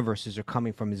 the universes are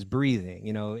coming from his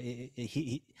breathing,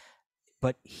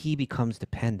 but he becomes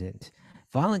dependent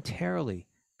voluntarily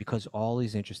because all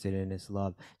he's interested in is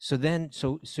love. So then,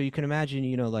 so you can imagine,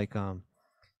 like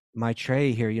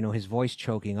Maitreya here, his voice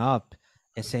choking up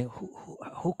and saying,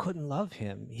 who couldn't love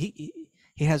him? He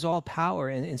has all power,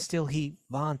 and still he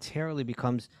voluntarily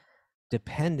becomes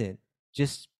dependent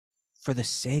just for the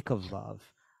sake of love.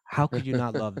 How could you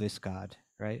not love this God,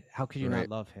 right? How could you not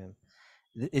love him?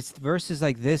 It's verses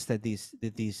like this that these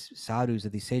sadhus,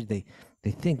 that these sages,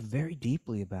 they think very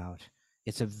deeply about.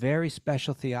 It's a very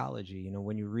special theology,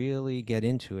 when you really get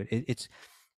into it.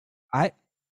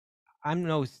 I'm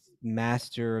no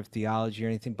master of theology or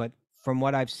anything, but from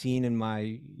what I've seen in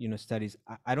my studies,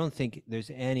 I don't think there's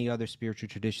any other spiritual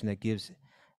tradition that gives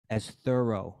as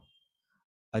thorough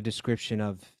a description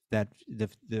of that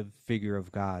the figure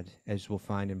of God as we'll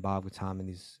find in Bhagavatam and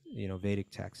these Vedic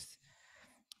texts.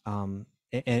 And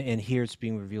here it's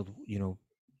being revealed,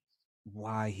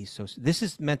 why he's so. This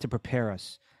is meant to prepare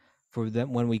us for that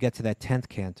when we get to that 10th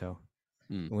canto,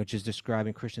 which is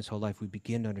describing Krishna's whole life. We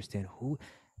begin to understand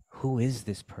who is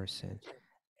this person.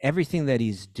 Everything that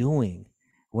he's doing,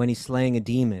 when he's slaying a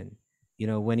demon,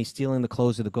 when he's stealing the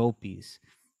clothes of the gopis,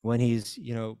 when he's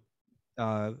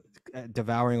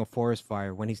devouring a forest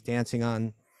fire, when he's dancing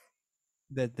on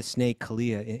the snake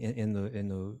Kalia in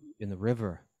the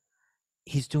river,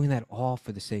 he's doing that all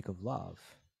for the sake of love,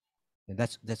 and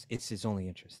it's his only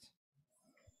interest.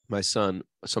 My son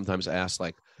sometimes asks,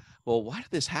 like, well, why did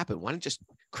this happen? Why didn't just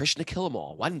Krishna kill them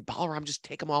all? Why didn't Balaram just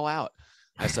take them all out?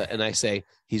 I say,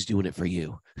 he's doing it for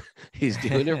you. He's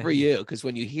doing it for you. Because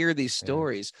when you hear these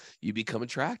stories, you become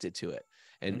attracted to it.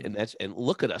 And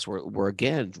look at us. We're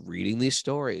again reading these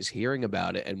stories, hearing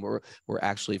about it, and we're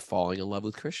actually falling in love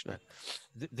with Krishna.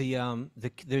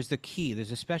 There's the key.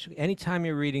 There's especially anytime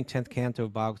you're reading 10th canto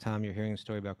of Bhagavatam, you're hearing a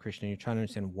story about Krishna, and you're trying to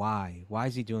understand why. Why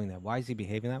is he doing that? Why is he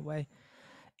behaving that way?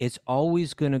 It's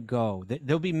always going to go.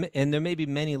 There may be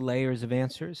many layers of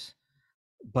answers,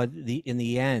 but in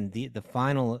the end, the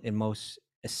final and most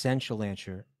essential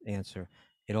answer,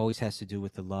 it always has to do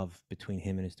with the love between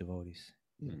him and his devotees.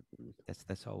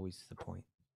 That's always the point.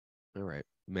 All right,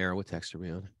 Mara, what text are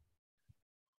we on?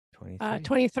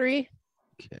 23.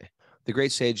 Okay. The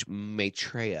great sage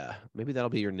Maitreya. Maybe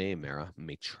that'll be your name, Mara.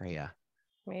 Maitreya.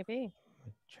 Maybe.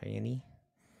 Maitreya.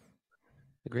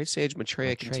 The great sage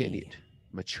Maitreya continued.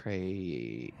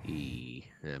 Maitreya.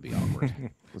 That'd be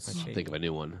awkward. Let's think of a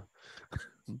new one.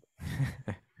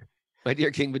 My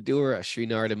dear King Vidura, Sri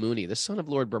Narada Muni, the son of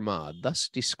Lord Brahma, thus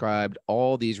described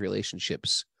all these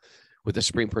relationships with the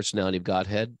Supreme Personality of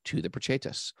Godhead to the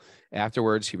Prachetas.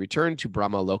 Afterwards, he returned to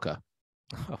Brahma Loka.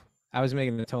 Oh, I was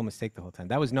making a total mistake the whole time.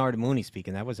 That was Narada Muni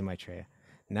speaking. That wasn't Maitreya.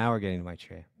 Now we're getting to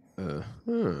Maitreya.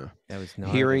 That was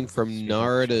Hearing Narada, from Sri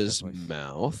Narada's Shakta's voice.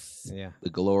 mouth Yeah. the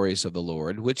glories of the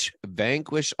Lord, which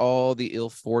vanquish all the ill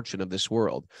fortune of this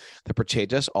world. The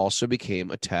Prachetas also became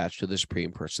attached to the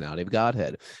Supreme Personality of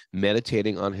Godhead.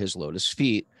 Meditating on his lotus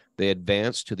feet, they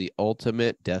advanced to the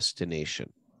ultimate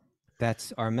destination.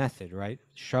 That's our method, right?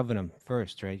 Shravanam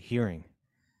first, right? Hearing.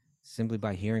 Simply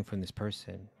by hearing from this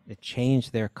person, it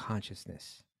changed their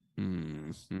consciousness.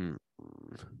 Mhm.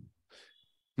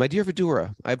 My dear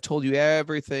Vidura, I've told you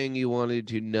everything you wanted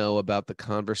to know about the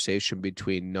conversation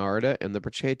between Narada and the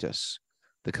Prachetas.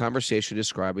 The conversation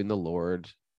describing the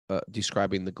Lord,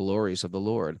 describing the glories of the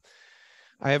Lord.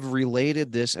 I have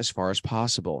related this as far as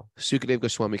possible. Sukadeva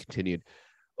Goswami continued,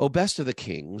 O best of the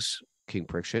kings, King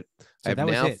Parikshit, I So have that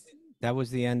was now... it. That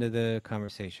was the end of the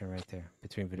conversation right there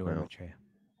between Vidura and Wow. Maitreya.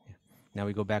 Yeah. Now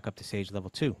we go back up to sage level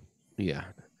 2. Yeah.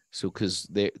 So because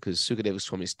Sukadeva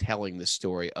Goswami is telling the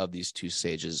story of these two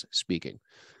sages speaking.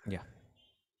 Yeah.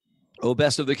 O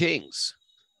best of the kings,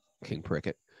 King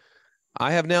Parikshit,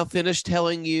 I have now finished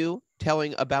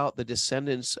telling about the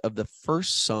descendants of the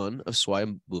first son of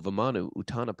Swayambhuva Manu,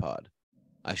 Uttanapad.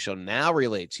 I shall now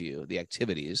relate to you the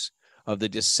activities of the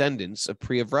descendants of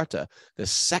Priyavrata, the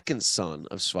second son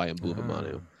of Swayambhuva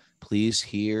Manu. Please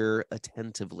hear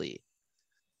attentively.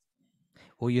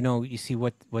 Well, you see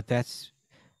what that's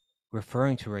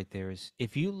referring to right there is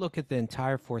if you look at the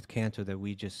entire 4th canto that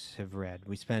we just have read,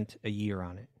 we spent a year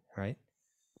on it, right?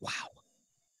 Wow.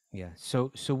 Yeah.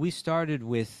 So we started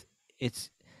with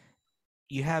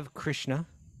you have Krishna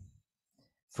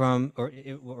from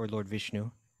or Lord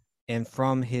Vishnu, and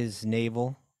from his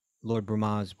navel, Lord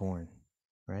Brahma is born,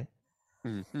 right?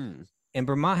 Mm-hmm. And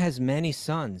Brahma has many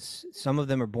sons. Some of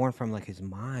them are born from like his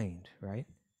mind, right?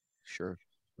 Sure.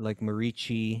 Like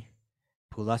Marichi,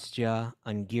 Pulastya,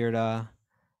 Angirta,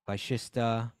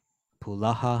 Vaishista,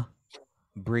 Pulaha,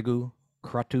 Brigu,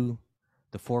 Kratu,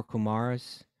 the 4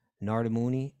 Kumaras,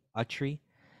 Nardamuni, Atri.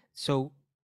 So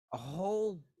a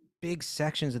whole big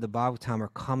sections of the Bhagavatam are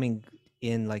coming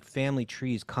in like family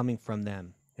trees coming from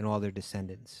them and all their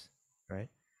descendants, right?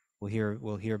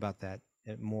 We'll hear about that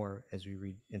more as we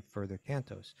read in further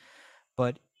cantos.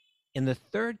 But in the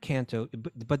 3rd canto,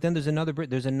 but then there's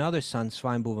another son,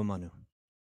 Swayambhuva Manu,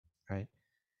 right?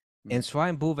 And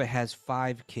Swayambhuva has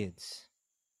 5 kids.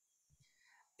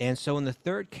 And so in the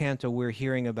 3rd canto, we're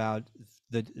hearing about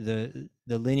the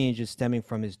lineages stemming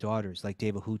from his daughters, like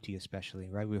Devahuti especially,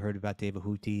 right? We heard about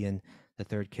Devahuti in the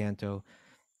 3rd canto.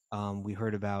 We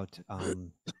heard about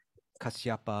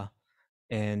Kasyapa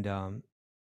and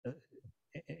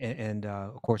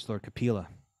of course Lord Kapila.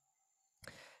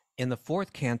 In the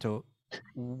 4th canto,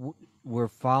 we're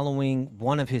following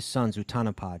one of his sons,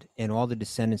 Uttanapad, and all the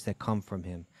descendants that come from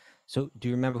him. So, do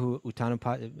you remember who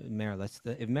Uttanapad? Mara,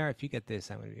 if you get this,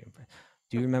 I'm going to be impressed.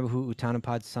 Do you remember who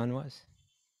Uttanapad's son was?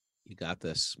 You got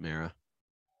this, Mara.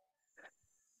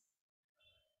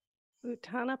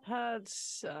 Uttanapad's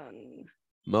son.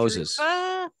 Moses.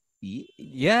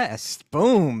 Yes.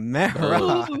 Boom.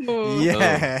 Mara.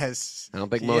 Yes. I don't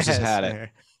think Moses had it. Mara.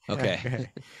 Okay.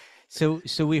 So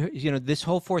we, this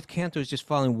whole 4th canto is just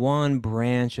following one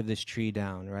branch of this tree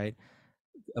down, right?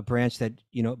 A branch that,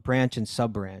 branch and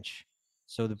sub-branch.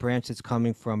 So the branch that's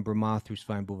coming from Brahma through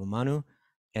Swayambhuva Manu,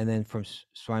 and then from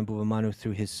Swayambhuva Manu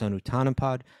through his son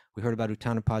Uttanapad. We heard about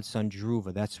Uttanapad's son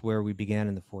Dhruva. That's where we began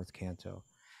in the 4th canto.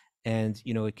 And,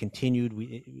 it continued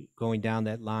going down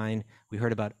that line. We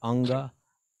heard about Anga,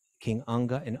 King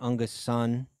Anga, and Anga's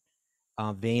son,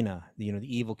 Vena, the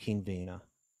evil King Vena.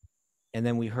 And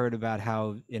then we heard about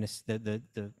how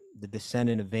the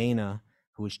descendant of Vena,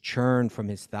 who was churned from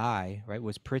his thigh, right,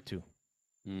 was Prithu.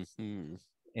 Mm-hmm.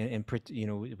 And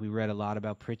Prithu, we read a lot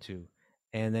about Prithu.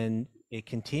 And then it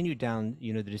continued down,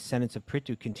 the descendants of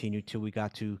Prithu continued till we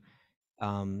got to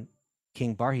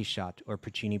King Barhishat or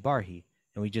Prachini Barhi.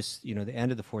 And we just, the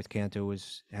end of the 4th canto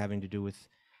was having to do with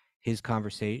his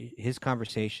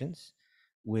conversations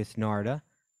with Narada,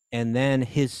 and then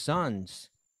his son's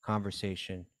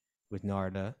conversation with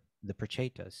Narada, the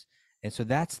Prachetas. And so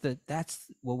that's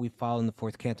what we follow in the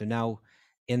 4th canto. Now,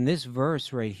 in this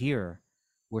verse right here,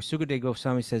 where Sukadeva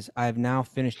Goswami says, I have now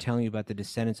finished telling you about the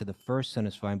descendants of the first son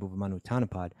of Swayambhuva Manu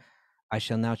Uttanapad, I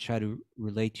shall now try to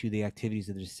relate to you the activities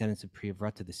of the descendants of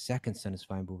Priyavrata, the second son of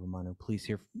Swayambhuva Manu. Please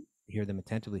hear them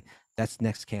attentively. That's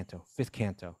next canto, 5th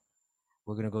canto.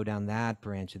 We're going to go down that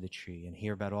branch of the tree and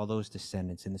hear about all those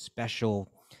descendants and the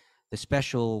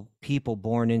special people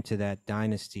born into that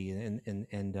dynasty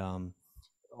and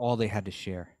all they had to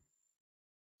share.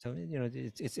 So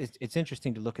it's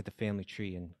interesting to look at the family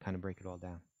tree and kind of break it all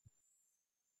down.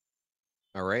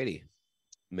 All righty,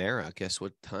 Mara, guess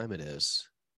what time it is?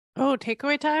 Oh,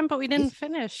 takeaway time, but we didn't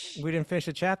finish. We didn't finish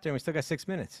the chapter, and we still got 6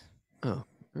 minutes. Oh,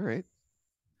 all right.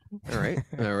 All right.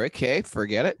 All right. Okay.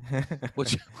 Forget it.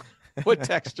 What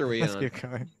text are we Let's on? get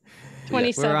going.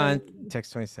 27. We're on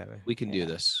text 27. We can do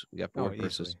this. We got 4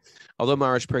 verses.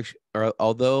 Easily.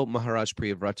 Although Maharaj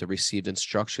Priyavrata received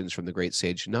instructions from the great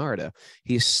sage Narada,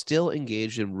 he is still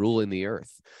engaged in ruling the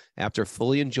earth. After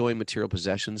fully enjoying material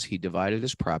possessions, he divided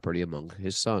his property among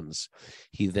his sons.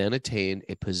 He then attained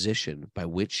a position by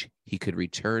which he could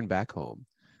return back home,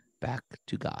 back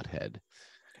to Godhead.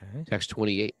 Okay. Text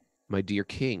 28. My dear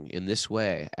king, in this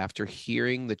way, after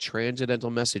hearing the transcendental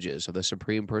messages of the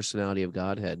Supreme Personality of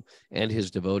Godhead and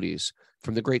his devotees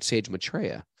from the great sage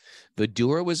Maitreya,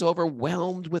 Vidura was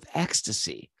overwhelmed with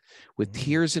ecstasy. With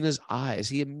tears in his eyes,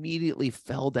 he immediately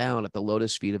fell down at the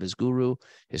lotus feet of his guru,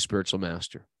 his spiritual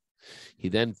master. He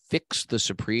then fixed the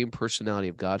Supreme Personality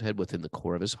of Godhead within the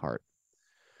core of his heart.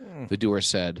 Vidura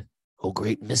said, O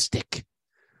great mystic,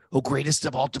 O greatest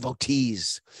of all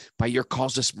devotees, by your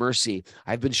causeless mercy,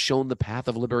 I've been shown the path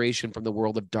of liberation from the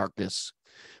world of darkness.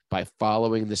 By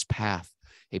following this path,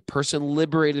 a person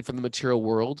liberated from the material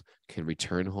world can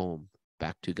return home,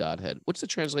 back to Godhead. What's the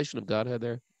translation of Godhead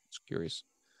there? Just curious.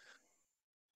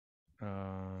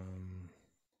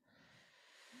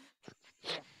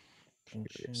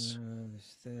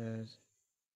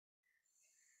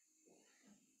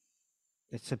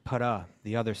 It's a para,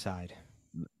 the other side.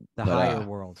 The Para, higher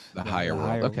world. The higher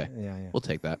world. Okay. Yeah. We'll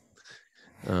take that.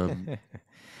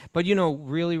 But,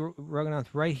 really, Raghunath,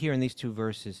 right here in these 2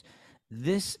 verses,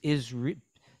 this is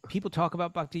people talk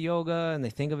about bhakti yoga and they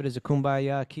think of it as a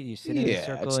kumbaya. You sit in a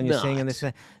circle and you're singing this.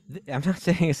 I'm not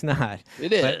saying it's not.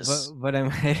 It is. But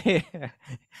I'm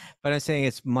but I'm saying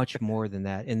it's much more than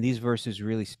that. And these verses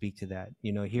really speak to that.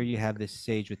 Here you have this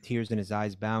sage with tears in his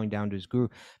eyes bowing down to his guru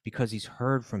because he's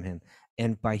heard from him.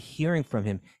 And by hearing from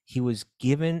him, he was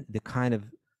given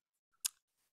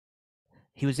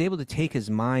he was able to take his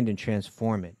mind and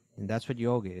transform it. And that's what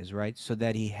yoga is, right? So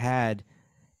that he had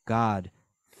God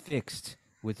fixed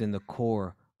within the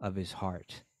core of his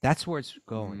heart. That's where it's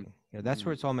going. That's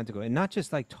where it's all meant to go. And not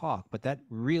just like talk, but that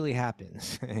really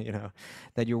happens,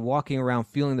 that you're walking around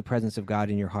feeling the presence of God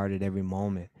in your heart at every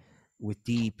moment with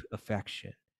deep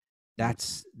affection.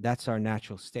 That's our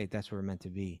natural state. That's where we're meant to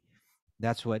be.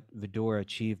 That's what Vidura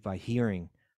achieved by hearing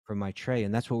from Maitreya,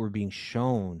 and that's what we're being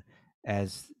shown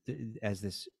as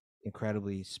this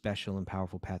incredibly special and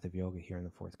powerful path of yoga here in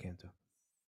the 4th canto.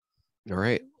 All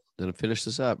right, gonna finish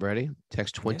this up. Ready?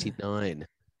 Text 29.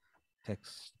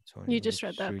 Text 20. You just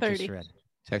read that. 30.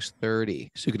 Text 30.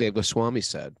 Sukadeva Goswami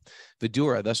said,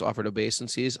 Vidura thus offered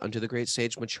obeisances unto the great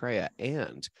sage Maitreya,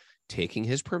 and taking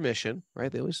his permission, right?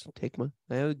 They always take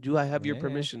do I have your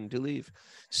permission to leave?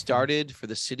 Started for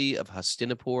the city of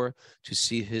Hastinapur to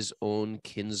see his own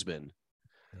kinsman,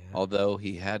 although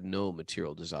he had no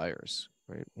material desires,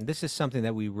 right? And this is something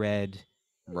that we read.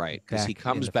 Right, because he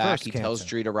comes back, he tells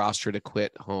Dhritarashtra to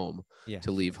quit home,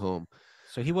 to leave home.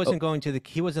 So he wasn't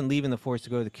he wasn't leaving the forest to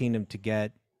go to the kingdom to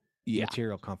get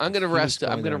material comfort. I'm going to rest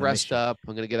up. I'm going to rest up.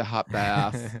 I'm going to get a hot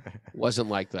bath. Wasn't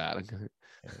like that.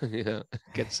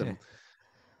 Get some.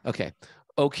 Okay.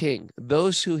 O king,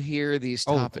 those who hear these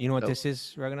topics. You know what this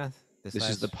is, Raghunath? This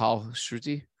is the Pal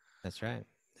Shruti. That's right.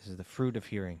 This is the fruit of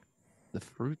hearing. The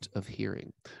fruit of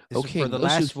hearing. Okay.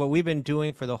 For what we've been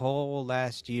doing for the whole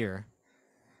last year,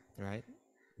 right?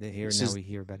 We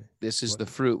hear about it. This is the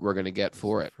fruit we're going to get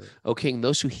for it. O king,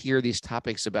 those who hear these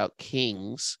topics about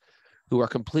kings who are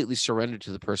completely surrendered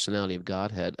to the personality of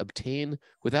Godhead obtain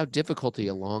without difficulty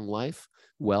a long life,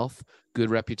 wealth, good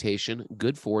reputation,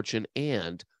 good fortune,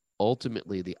 and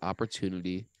ultimately the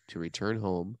opportunity to return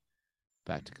home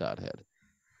back to Godhead.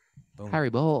 Boom.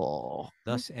 Haribol.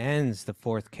 Thus ends the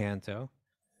 4th canto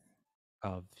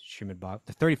of Srimad Bhagavatam,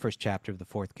 the 31st chapter of the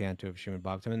 4th canto of Srimad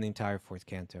Bhagavatam, and the entire 4th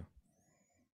canto.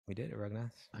 We did it,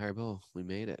 Raghunath. Haribol, we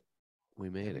made it.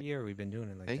 Every year we've been doing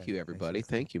it like that. Thank you, everybody.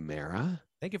 Thank you, Mara.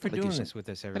 Thank you for doing this with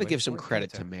us, everybody. Gotta give some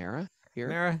credit to Mara here.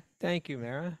 Mara, thank you,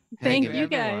 Mara. Thank you,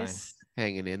 guys.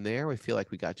 Hanging in there. We feel like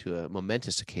we got to a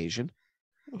momentous occasion.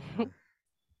 You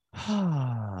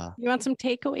want some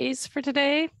takeaways for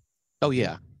today? Oh,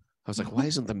 yeah. I was like, why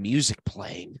isn't the music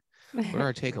playing? What are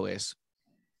our takeaways?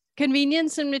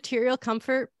 Convenience and material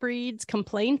comfort breeds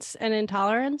complaints and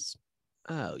intolerance.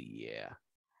 Oh, yeah.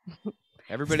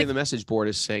 Everybody in the message board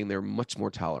is saying they're much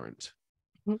more tolerant.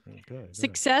 Good.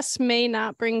 Success may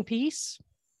not bring peace.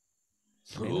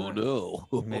 Oh, no.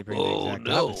 It may bring the exact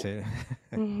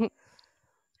opposite.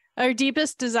 Our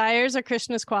deepest desires are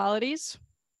Krishna's qualities.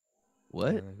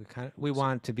 What? We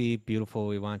want to be beautiful.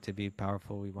 We want to be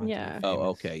powerful. We want Yeah. to be Oh, famous.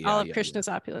 okay. Yeah. All of yeah, Krishna's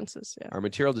opulences. Yeah. Our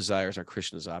material desires are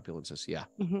Krishna's opulences. Yeah.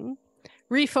 Mhm.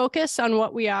 Refocus on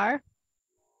what we are.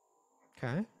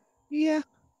 Okay. Yeah.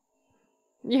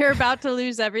 You're about to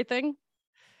lose everything.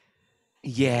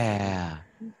 Yeah.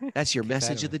 That's your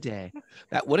message of one. the day.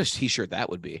 What a t-shirt that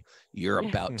would be. You're Yeah.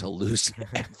 about to lose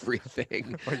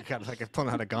everything. Or you got like pulling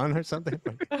out a gun or something.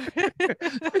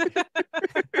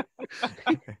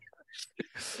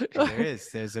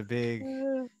 There's a big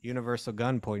universal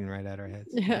gun pointing right at our heads.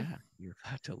 Yeah. You're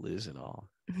about to lose it all.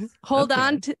 Hold Okay.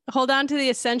 on to the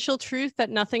essential truth that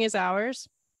nothing is ours.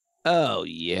 Oh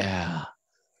yeah.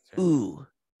 Ooh.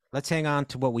 Let's hang on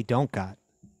to what we don't got.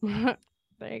 There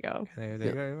you go. There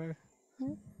you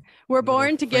go. We're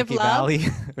born to give Frankie love. Valli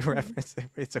reference.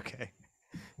 It's okay.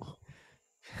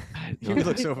 You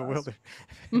look so bewildered.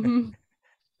 Mhm.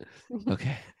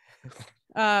 Okay.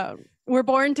 We're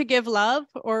born to give love,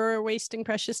 or we're wasting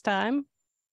precious time.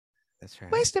 That's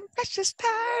right. Wasting precious time.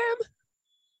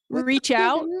 with Reach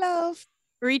out, giving love.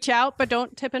 but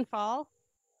don't tip and fall.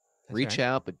 That's Reach right.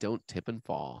 out, but don't tip and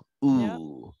fall. Yeah.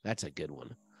 Ooh, that's a good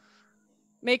one.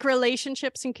 Make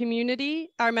relationships and community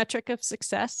our metric of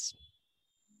success.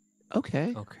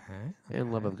 Okay. Okay.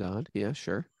 And love of God. Yeah,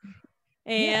 sure.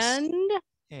 And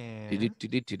And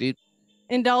Do-do-do-do-do-do.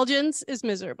 indulgence is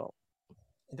miserable.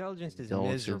 indulgence is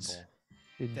Indulgence.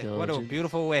 miserable. What a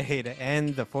beautiful way to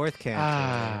end the fourth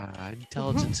canto.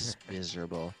 Indulgence is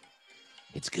miserable.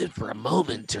 It's good for a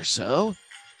moment or so,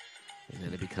 and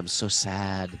then it becomes so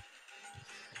sad.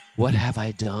 What have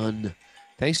I done?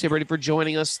 Thanks to everybody for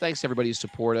joining us. Thanks to everybody who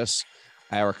support us.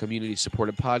 Our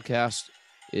community-supported podcast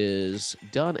is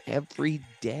done every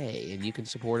day, and you can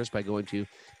support us by going to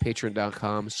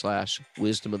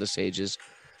patreon.com/wisdom of the sages.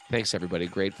 Thanks, everybody.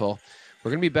 Grateful.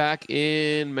 We're going to be back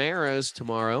in Mara's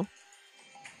tomorrow,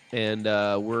 and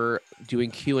we're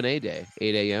doing Q&A day,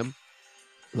 8 a.m.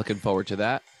 Looking forward to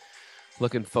that.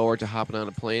 Looking forward to hopping on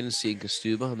a plane and seeing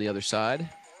Kastuba on the other side.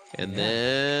 And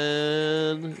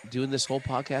then doing this whole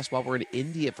podcast while we're in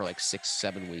India for like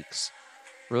 6-7 weeks.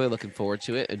 Really looking forward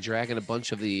to it, and dragging a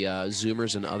bunch of the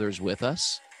Zoomers and others with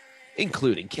us,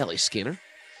 including Kelly Skinner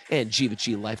and Jiva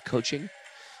G Life Coaching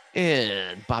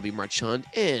and Bobby Marchand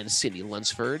and Cindy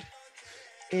Lunsford.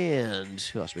 And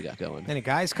who else we got going? Any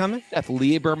guys coming? Beth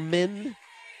Lieberman.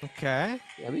 Okay.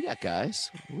 Yeah, we got guys.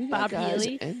 Bob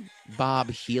Healy. And Bob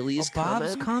Healy is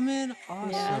Bob's coming. coming?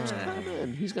 Awesome. Yeah. Bob's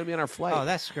coming. He's going to be on our flight. Oh,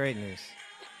 that's great news.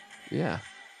 Yeah.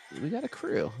 We got a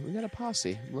crew. We got a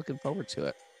posse. I'm looking forward to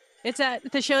it.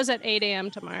 The show's at 8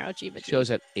 a.m. tomorrow, Jiva. Show's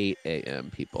at 8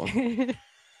 a.m., people.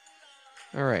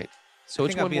 All right. So I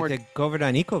it's think I'll one be more. at the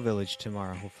Govardhan Eco Village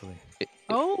tomorrow, hopefully.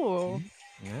 Oh,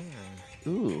 Yeah.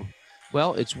 Ooh.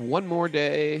 Well, it's one more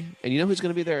day. And you know who's going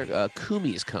to be there?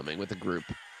 Kumi's coming with a group.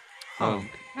 Oh,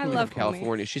 I Kumi love from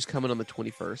California. She's coming on the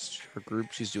 21st. Her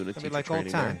group. She's doing a It'll be teacher like old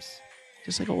training there. times.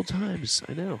 Just like old times.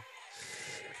 I know.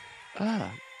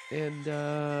 And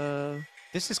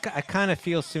It kind of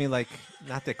feels to me like,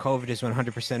 not that COVID is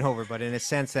 100% over, but in a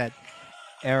sense that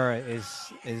era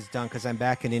is done, because I'm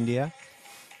back in India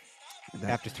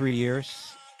after 3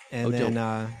 years, and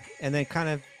then kind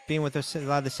of being with a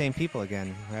lot of the same people again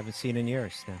who I haven't seen in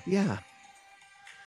years now. yeah,